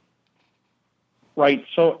 Right.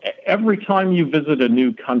 So every time you visit a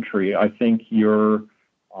new country, I think you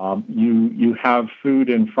have food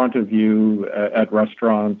in front of you at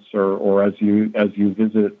restaurants or as you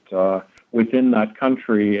visit within that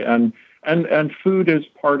country, and food is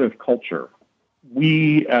part of culture.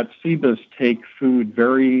 We at CBIS take food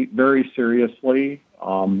very, very seriously.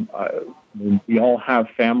 We all have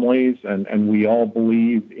families, and we all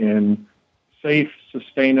believe in safe,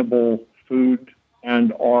 sustainable food,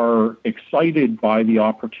 and are excited by the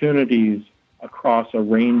opportunities across a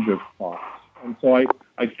range of crops. And so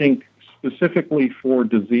I think specifically for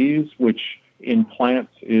disease, which in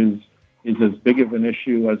plants is as big of an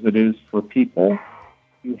issue as it is for people,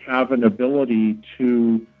 you have an ability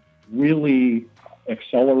to really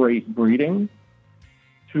accelerate breeding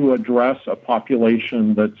to address a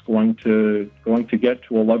population that's going to get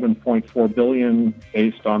to 11.4 billion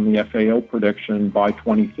based on the FAO prediction by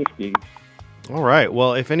 2050. All right.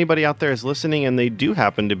 Well, if anybody out there is listening and they do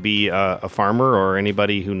happen to be a farmer or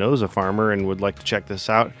anybody who knows a farmer and would like to check this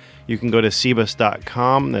out, you can go to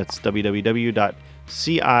cibus.com. That's www.cibus.com.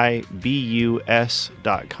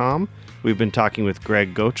 We've been talking with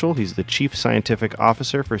Greg Gochel. He's the Chief Scientific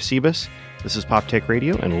Officer for CBIS. This is PopTech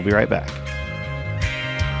Radio, and we'll be right back.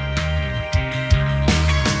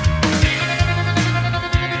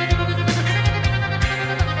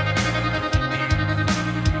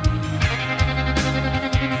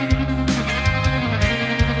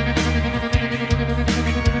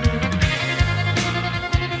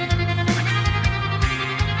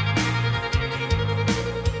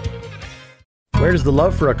 Where does the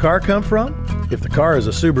love for a car come from? If the car is a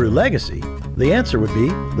Subaru Legacy, the answer would be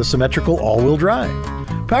the symmetrical all-wheel drive.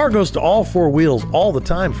 Power goes to all four wheels all the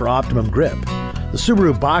time for optimum grip. The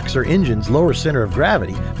Subaru Boxer engine's lower center of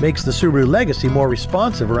gravity makes the Subaru Legacy more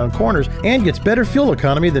responsive around corners and gets better fuel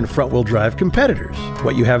economy than front-wheel drive competitors.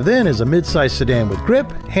 What you have then is a mid-size sedan with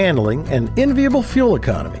grip, handling, and enviable fuel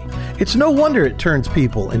economy. It's no wonder it turns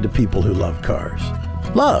people into people who love cars.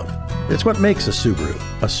 Love. It's what makes a Subaru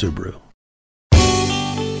a Subaru.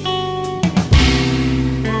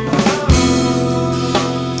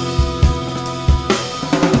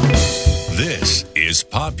 This is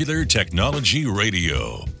Popular Technology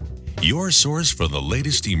Radio, your source for the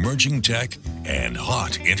latest emerging tech and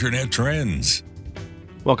hot internet trends.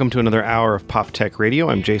 Welcome to another hour of Pop Tech Radio.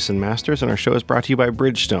 I'm Jason Masters, and our show is brought to you by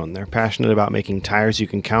Bridgestone. They're passionate about making tires you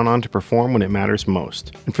can count on to perform when it matters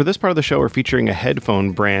most. And for this part of the show, we're featuring a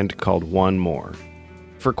headphone brand called One More.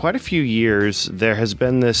 For quite a few years, there has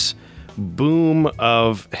been this boom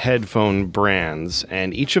of headphone brands,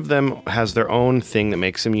 and each of them has their own thing that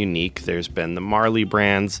makes them unique. There's been the Marley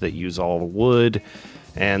brands that use all wood,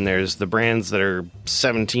 and there's the brands that are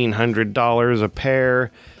 $1,700 a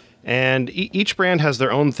pair, and each brand has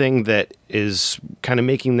their own thing that is kind of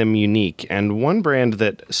making them unique. And one brand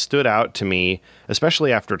that stood out to me,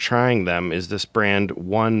 especially after trying them, is this brand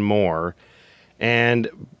One More. And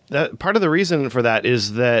part of the reason for that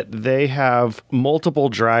is that they have multiple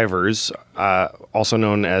drivers, also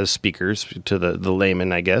known as speakers to the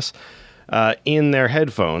layman, I guess, in their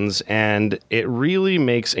headphones, and it really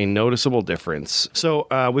makes a noticeable difference. So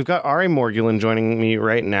we've got Ari Morgulan joining me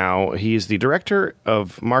right now. He's the Director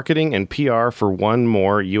of Marketing and PR for One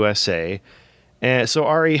More USA. And so,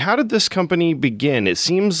 Ari, how did this company begin? It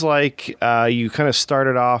seems like you kind of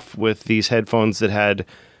started off with these headphones that had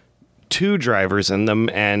two drivers in them,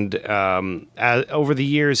 and over the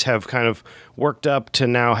years have kind of worked up to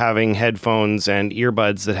now having headphones and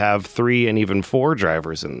earbuds that have 3 and even 4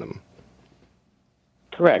 drivers in them.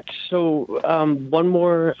 Correct. So One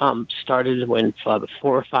More started when 4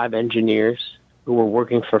 or 5 engineers who were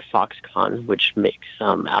working for Foxconn, which makes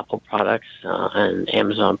Apple products and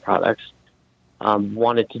Amazon products,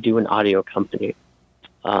 wanted to do an audio company.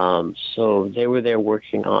 So they were there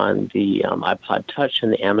working on the iPod Touch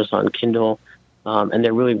and the Amazon Kindle, and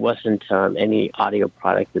there really wasn't any audio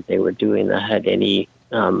product that they were doing that had any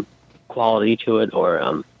quality to it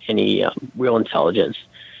or any real intelligence.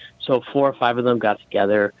 So 4 or 5 of them got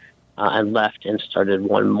together and left and started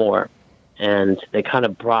One More. And they kind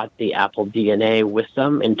of brought the Apple DNA with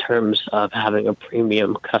them in terms of having a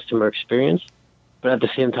premium customer experience, but at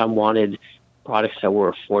the same time wanted products that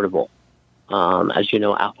were affordable. As you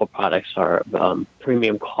know, Apple products are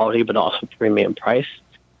premium quality, but also premium price.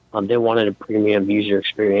 They wanted a premium user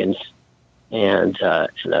experience and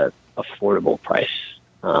an affordable price.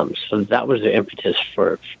 So that was the impetus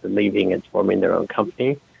for leaving and forming their own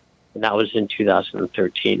company. And that was in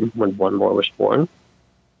 2013 when One More was born.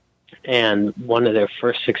 And one of their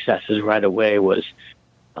first successes right away was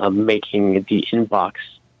making the inbox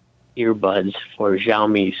earbuds for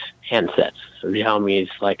Xiaomi's handsets. So Xiaomi is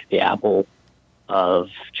like the Apple of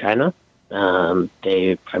China.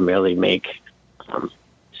 They primarily make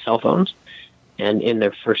cell phones. And in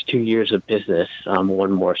their first 2 years of business,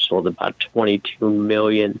 One More sold about 22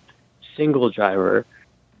 million single driver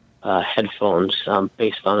headphones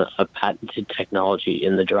based on a patented technology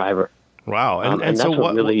in the driver. Wow. And so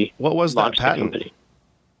that's what was that patent?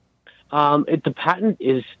 The patent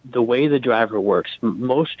is the way the driver works.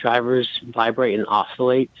 Most drivers vibrate and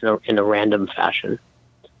oscillate in a random fashion.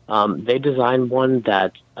 They designed one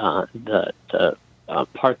that the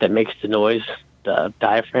part that makes the noise, the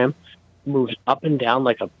diaphragm, moves up and down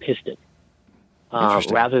like a piston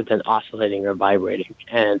rather than oscillating or vibrating.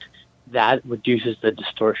 And that reduces the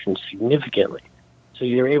distortion significantly. So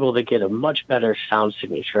you're able to get a much better sound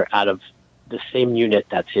signature out of the same unit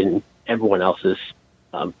that's in everyone else's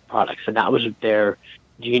products. And that was their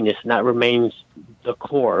genius, and that remains the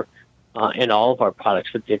core in all of our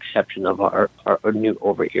products with the exception of our new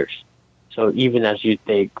over-ears. So even as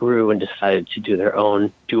they grew and decided to do their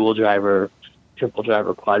own dual driver, triple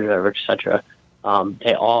driver, quad driver, etc.,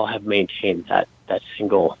 they all have maintained that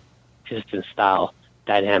single piston style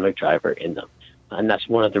dynamic driver in them. And that's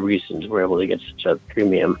one of the reasons we're able to get such a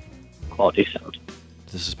premium quality sound.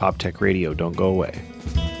 This is Pop Tech Radio. Don't go away.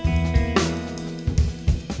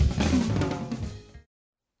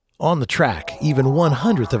 On the track, even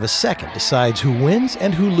 1/100th of a second decides who wins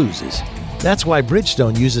and who loses. That's why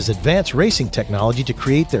Bridgestone uses advanced racing technology to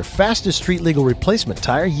create their fastest street-legal replacement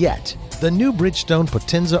tire yet, the new Bridgestone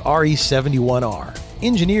Potenza RE71R.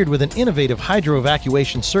 Engineered with an innovative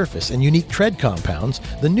hydro-evacuation surface and unique tread compounds,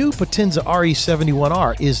 the new Potenza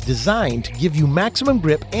RE71R is designed to give you maximum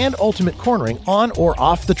grip and ultimate cornering on or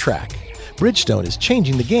off the track. Bridgestone is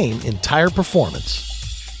changing the game in tire performance.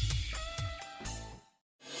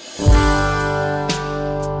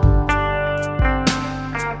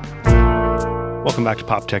 Welcome back to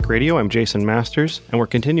Pop Tech Radio. I'm Jason Masters, and we're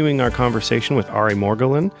continuing our conversation with Ari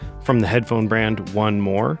Morgulin from the headphone brand One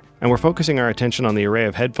More. And we're focusing our attention on the array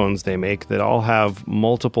of headphones they make that all have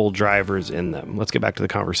multiple drivers in them. Let's get back to the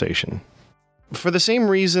conversation. For the same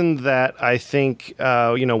reason that I think,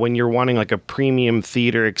 when you're wanting like a premium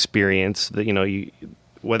theater experience, that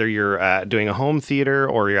whether you're doing a home theater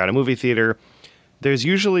or you're at a movie theater, there's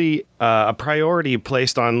usually a priority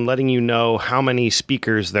placed on letting you know how many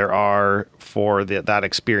speakers there are for that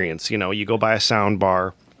experience. You go by a sound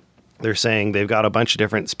bar. They're saying they've got a bunch of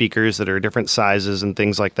different speakers that are different sizes and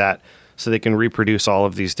things like that, so they can reproduce all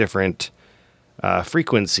of these different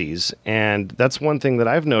frequencies. And that's one thing that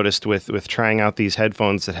I've noticed with trying out these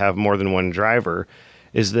headphones that have more than one driver,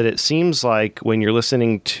 is that it seems like when you're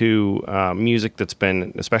listening to music that's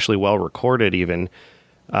been especially well recorded even,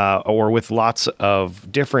 or with lots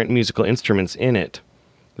of different musical instruments in it,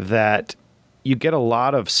 that you get a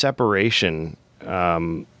lot of separation.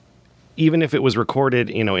 Even if it was recorded,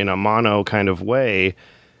 in a mono kind of way,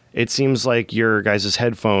 it seems like your guys'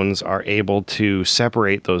 headphones are able to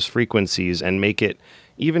separate those frequencies and make it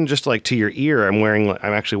even just like to your ear. I'm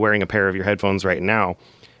actually wearing a pair of your headphones right now.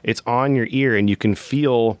 It's on your ear and you can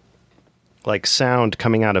feel like sound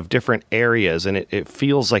coming out of different areas, and it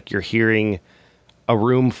feels like you're hearing a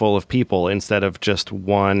room full of people instead of just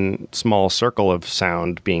one small circle of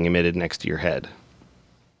sound being emitted next to your head.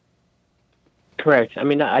 Correct. I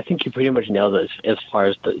mean, I think you pretty much nailed it as far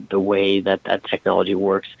as the way that technology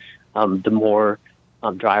works. The more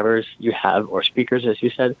drivers you have, or speakers, as you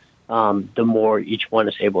said, the more each one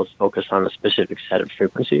is able to focus on a specific set of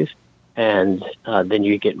frequencies, and then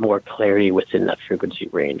you get more clarity within that frequency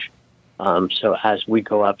range. So as we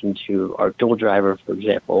go up into our dual driver, for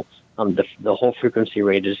example, the whole frequency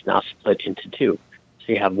range is now split into two.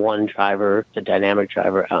 So you have one driver, the dynamic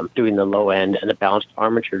driver, doing the low end, and the balanced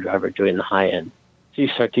armature driver doing the high end. So you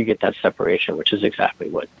start to get that separation, which is exactly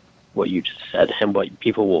what you just said and what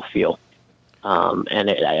people will feel. And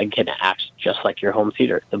it acts just like your home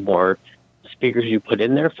theater. The more speakers you put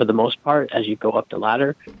in there, for the most part, as you go up the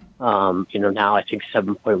ladder, now I think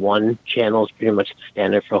 7.1 channel is pretty much the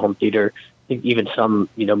standard for home theater. I think even some,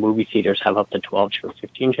 movie theaters have up to 12 or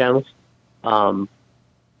 15 channels.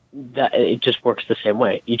 That it just works the same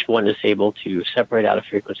way. Each one is able to separate out a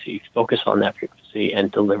frequency, focus on that frequency,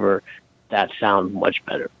 and deliver that sound much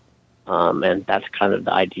better. And that's kind of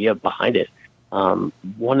the idea behind it.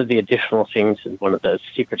 One of the additional things, and one of the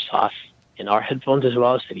secret sauce in our headphones as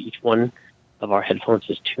well, is that each one of our headphones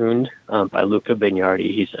is tuned by Luca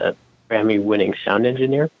Bignardi. He's a Grammy-winning sound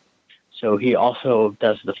engineer. So he also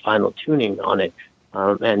does the final tuning on it.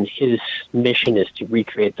 And his mission is to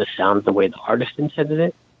recreate the sound the way the artist intended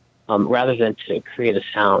it, rather than to create a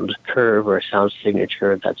sound curve or a sound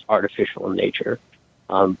signature that's artificial in nature.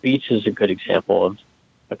 Beats is a good example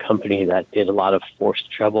a company that did a lot of forced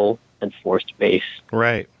treble and forced bass.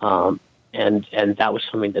 Right. And that was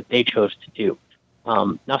something that they chose to do.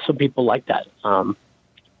 Now, some people like that. And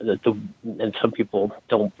some people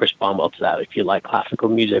don't respond well to that. If you like classical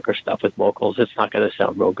music or stuff with vocals, it's not going to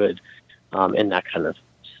sound real good in that kind of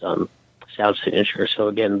sound signature. So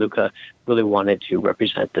again, Luca really wanted to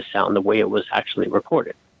represent the sound the way it was actually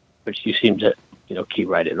recorded, which you seem to key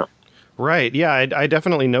right in on. Right. Yeah, I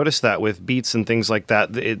definitely noticed that with beats and things like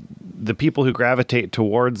that. The people who gravitate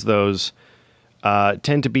towards those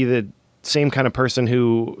tend to be the same kind of person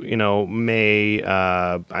who, may,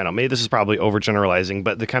 I don't know, maybe this is probably overgeneralizing,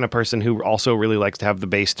 but the kind of person who also really likes to have the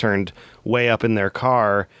bass turned way up in their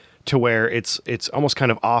car to where it's almost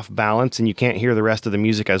kind of off balance and you can't hear the rest of the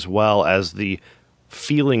music as well as the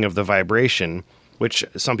feeling of the vibration, which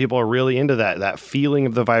some people are really into that feeling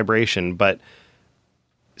of the vibration, but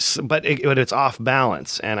it's off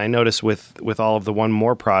balance. And I notice with all of the One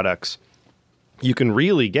More products, you can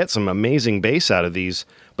really get some amazing bass out of these,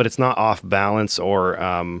 but it's not off balance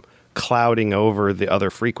or clouding over the other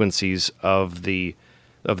frequencies of the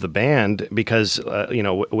band because,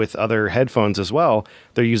 with other headphones as well,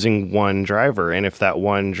 they're using one driver. And if that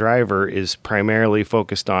one driver is primarily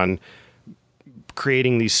focused on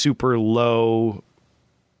creating these super low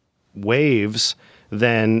waves,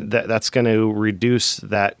 then that's going to reduce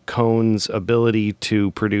that cone's ability to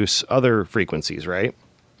produce other frequencies, right?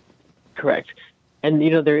 Correct. And,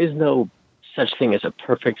 there is no such thing as a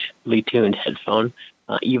perfectly tuned headphone,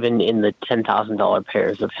 even in the $10,000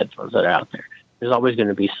 pairs of headphones that are out there. There's always going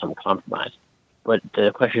to be some compromise. But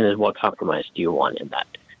the question is, what compromise do you want in that?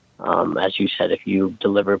 As you said, if you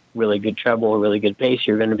deliver really good treble or really good bass,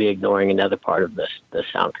 you're going to be ignoring another part of the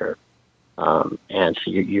sound curve. And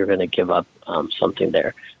so you're going to give up something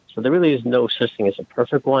there. So there really is no such thing as a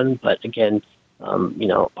perfect one. But again,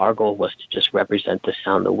 our goal was to just represent the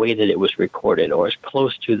sound the way that it was recorded or as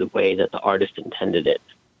close to the way that the artist intended it.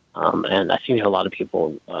 And I think a lot of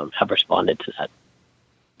people have responded to that.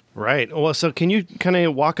 Right. Well, so can you kind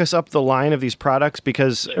of walk us up the line of these products?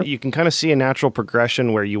 Because Sure. You can kind of see a natural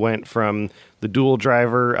progression where you went from the dual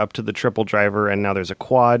driver up to the triple driver, and now there's a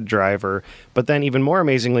quad driver. But then even more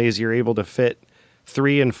amazingly is you're able to fit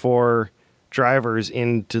 3 and 4 drivers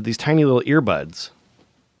into these tiny little earbuds.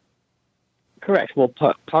 Correct. Well,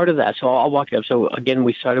 part of that, so I'll walk you up. So again,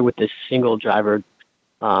 we started with this single driver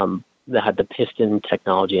that had the piston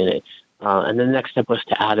technology in it. And then the next step was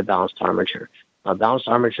to add a balanced armature. Balanced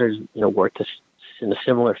armatures, work in a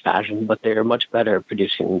similar fashion, but they're much better at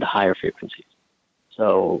producing the higher frequencies.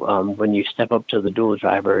 So when you step up to the dual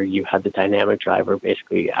driver, you have the dynamic driver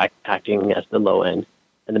basically acting as the low end,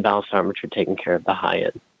 and the balanced armature taking care of the high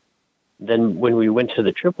end. Then when we went to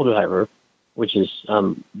the triple driver, which is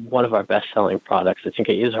one of our best-selling products, I think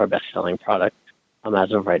it is our best-selling product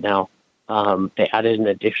as of right now, they added an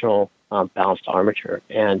additional balanced armature.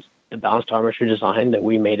 And the balanced armature design that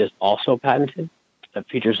we made is also patented. That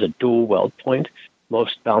features a dual weld point.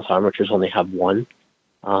 Most balanced armatures only have one.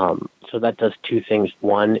 So that does two things.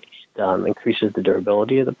 One, it increases the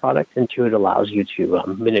durability of the product, and two, it allows you to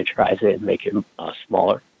miniaturize it and make it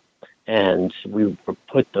smaller. And we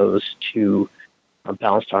put those two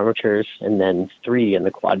balanced armatures and then 3 in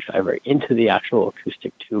the quad driver into the actual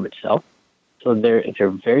acoustic tube itself. So they're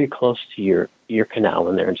very close to your ear canal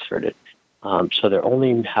when they're inserted. So they're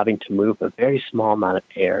only having to move a very small amount of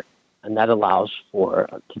air, and that allows for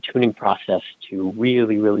the tuning process to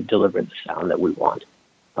really, really deliver the sound that we want.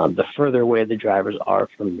 The further away the drivers are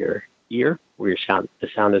from your ear, where the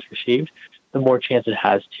sound is received, the more chance it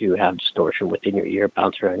has to have distortion within your ear,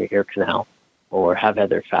 bounce around your ear canal, or have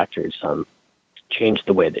other factors change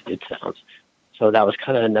the way that it sounds. So that was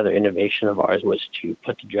kind of another innovation of ours, was to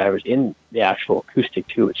put the drivers in the actual acoustic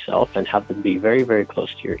tube itself and have them be very, very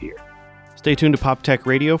close to your ear. Stay tuned to Pop Tech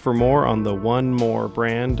Radio for more on the One More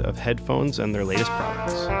brand of headphones and their latest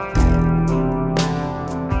products.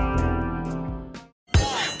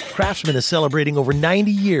 Craftsman is celebrating over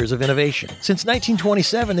 90 years of innovation. Since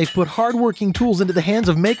 1927, they've put hardworking tools into the hands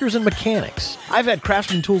of makers and mechanics. I've had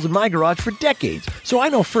Craftsman tools in my garage for decades, so I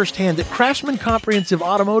know firsthand that Craftsman comprehensive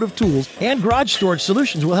automotive tools and garage storage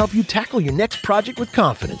solutions will help you tackle your next project with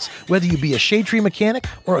confidence, whether you be a shade tree mechanic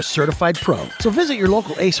or a certified pro. So visit your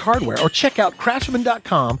local Ace Hardware or check out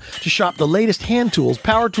Craftsman.com to shop the latest hand tools,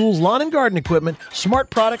 power tools, lawn and garden equipment, smart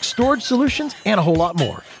products, storage solutions, and a whole lot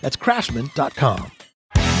more. That's Craftsman.com.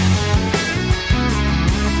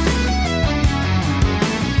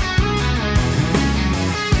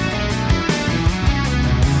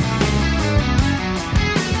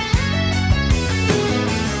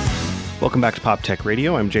 Welcome back to Pop Tech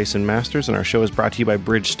Radio. I'm Jason Masters, and our show is brought to you by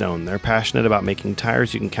Bridgestone. They're passionate about making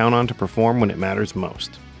tires you can count on to perform when it matters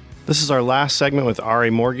most. This is our last segment with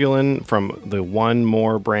Ari Morgulin from the One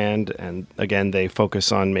More brand, and again, they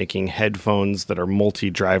focus on making headphones that are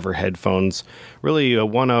multi-driver headphones. Really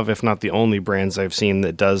one of, if not the only brands I've seen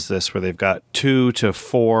that does this, where they've got 2 to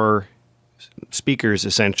 4 speakers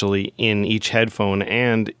essentially in each headphone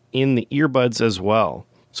and in the earbuds as well.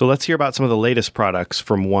 So let's hear about some of the latest products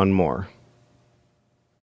from One More.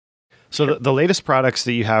 So the latest products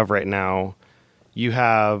that you have right now, you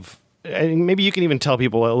have, and maybe you can even tell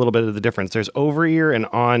people a little bit of the difference. There's over-ear and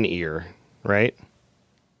on-ear, right?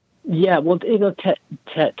 Yeah, well,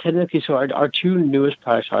 technically, so our 2 newest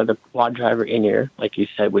products are the quad driver in-ear, like you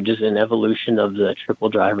said, which is an evolution of the triple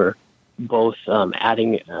driver, both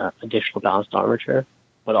adding additional balanced armature,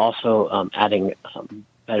 but also adding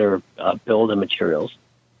better build and materials.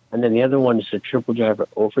 And then the other one is the triple driver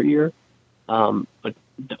over-ear. But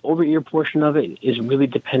the over-ear portion of it is really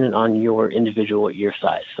dependent on your individual ear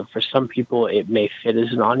size. So for some people, it may fit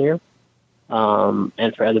as an on-ear.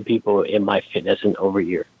 And for other people, it might fit as an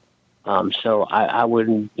over-ear. So I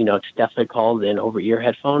wouldn't, it's definitely called an over-ear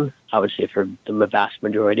headphone. I would say for the vast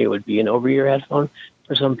majority, it would be an over-ear headphone.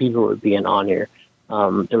 For some people, it would be an on-ear.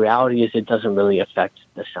 The reality is it doesn't really affect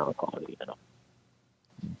the sound quality at all.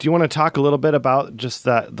 Do you want to talk a little bit about just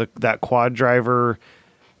that quad driver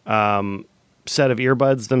set of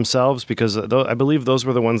earbuds themselves? Because I believe those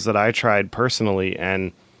were the ones that I tried personally,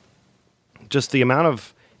 and just the amount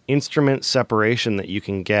of instrument separation that you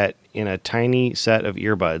can get in a tiny set of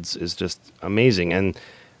earbuds is just amazing. And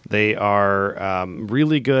they are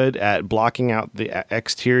really good at blocking out the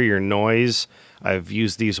exterior noise. I've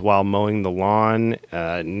used these while mowing the lawn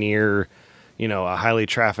near a highly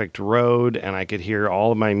trafficked road, and I could hear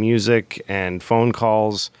all of my music and phone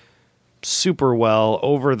calls super well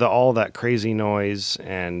over all that crazy noise,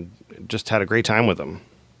 and just had a great time with them.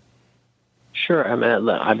 Sure,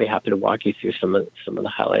 I'd be happy to walk you through some of the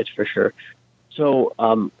highlights for sure. So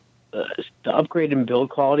the upgrade in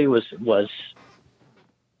build quality was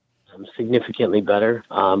significantly better.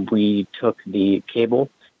 We took the cable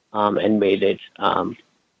and made it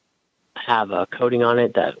have a coating on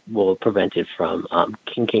it that will prevent it from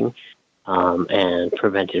kinking and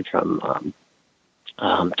prevent it from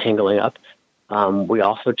tangling up. We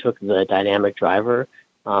also took the dynamic driver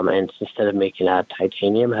and instead of making it out of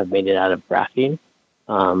titanium, have made it out of graphene,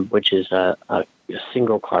 which is a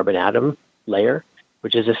single carbon atom layer,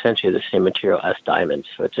 which is essentially the same material as diamonds.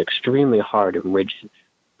 So it's extremely hard and rigid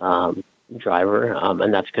driver,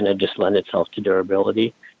 and that's going to just lend itself to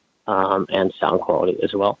durability and sound quality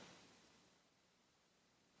as well.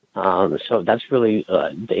 So that's really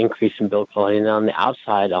the increase in build quality. And on the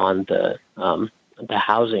outside, on the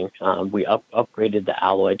housing, we upgraded the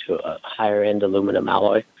alloy to a higher end aluminum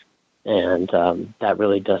alloy, and that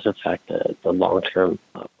really does affect the long-term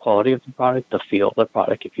quality of the product, the feel of the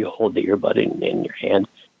product. If you hold the earbud in your hand,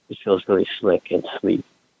 it feels really slick and sleek,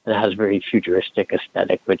 and it has a very futuristic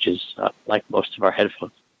aesthetic, which is like most of our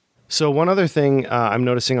headphones. So one other thing I'm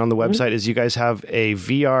noticing on the website is you guys have a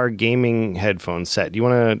VR gaming headphone set. Do you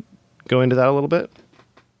want to go into that a little bit?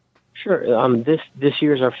 Sure. This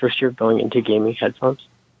year is our first year going into gaming headphones.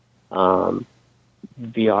 VR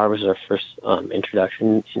was our first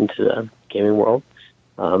introduction into the gaming world.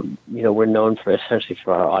 We're known essentially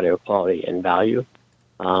for our audio quality and value.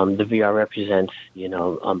 The VR represents,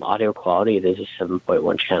 audio quality. It is a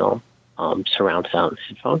 7.1 channel surround sound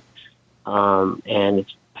headphone, and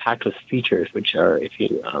it's packed with features, which are, if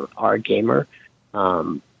you are a gamer,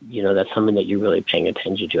 that's something that you're really paying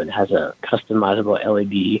attention to. It has a customizable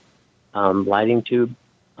LED lighting tube.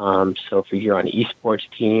 So if you're on an esports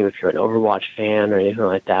team, if you're an Overwatch fan or anything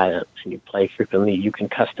like that, and you play frequently, you can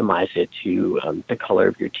customize it to the color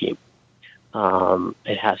of your team.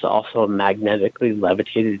 It has also a magnetically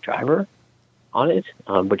levitated driver on it,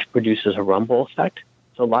 which produces a rumble effect.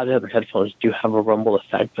 So a lot of other headphones do have a rumble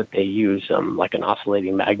effect, but they use like an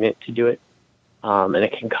oscillating magnet to do it, and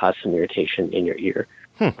it can cause some irritation in your ear.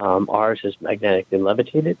 Ours is magnetically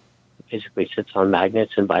levitated. It basically sits on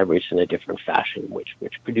magnets and vibrates in a different fashion, which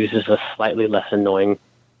produces a slightly less annoying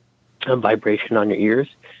vibration on your ears.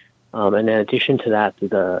 And in addition to that,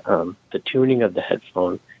 the tuning of the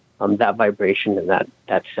headphone, that vibration and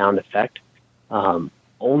that sound effect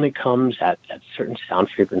only comes at certain sound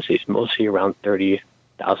frequencies, mostly around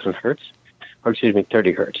 30,000 hertz, or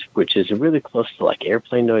 30 hertz, which is really close to like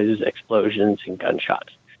airplane noises, explosions, and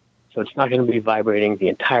gunshots. So it's not going to be vibrating the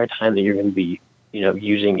entire time that you're going to be,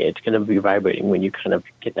 using it. It's going to be vibrating when you kind of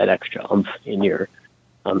get that extra oomph in your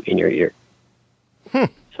ear.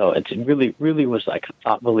 So it really was like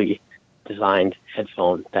thoughtfully designed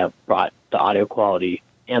headphone that brought the audio quality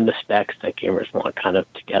and the specs that gamers want kind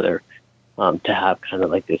of together to have kind of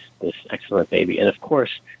like this excellent baby. And of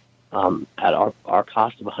course, at our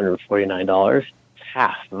cost of $149, it's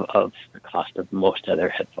half of the cost of most other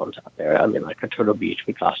headphones out there. I mean, like a Turtle Beach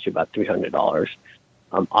would cost you about $300.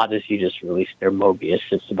 Odyssey just released their Mobius.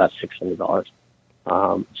 It's about $600.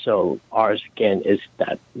 So ours, again, is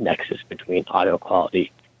that nexus between audio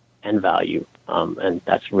quality and value. And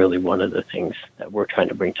that's really one of the things that we're trying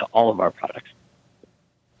to bring to all of our products.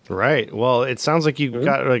 Right. Well, it sounds like you've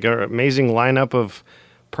got like an amazing lineup of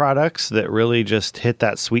products that really just hit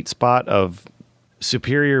that sweet spot of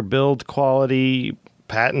superior build quality,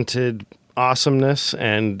 patented awesomeness,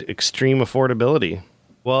 and extreme affordability.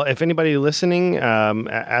 Well, if anybody listening,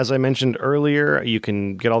 as I mentioned earlier, you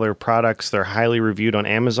can get all their products. They're highly reviewed on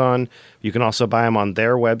Amazon. You can also buy them on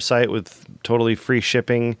their website with totally free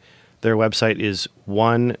shipping. Their website is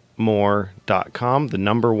onemore.com, the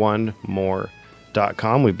number one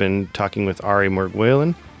more.com. We've been talking with Ari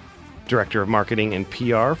Morguelen, Director of Marketing and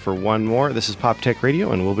PR for One More. This is Pop Tech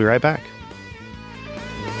Radio, and we'll be right back.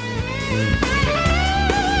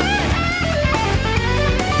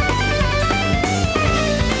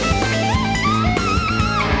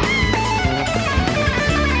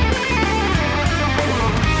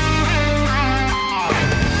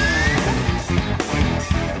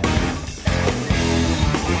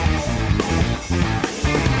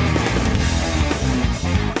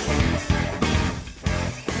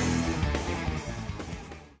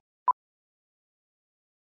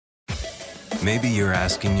 Maybe you're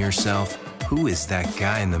asking yourself, who is that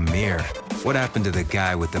guy in the mirror? What happened to the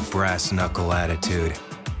guy with the brass knuckle attitude?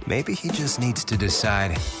 Maybe he just needs to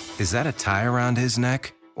decide, is that a tie around his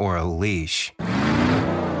neck or a leash?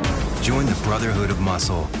 Join the Brotherhood of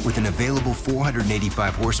Muscle with an available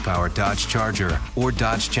 485 horsepower Dodge Charger or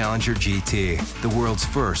Dodge Challenger GT, the world's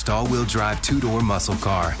first all-wheel drive two-door muscle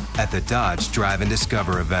car at the Dodge Drive and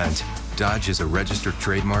Discover event. Dodge is a registered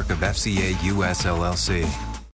trademark of FCA US LLC.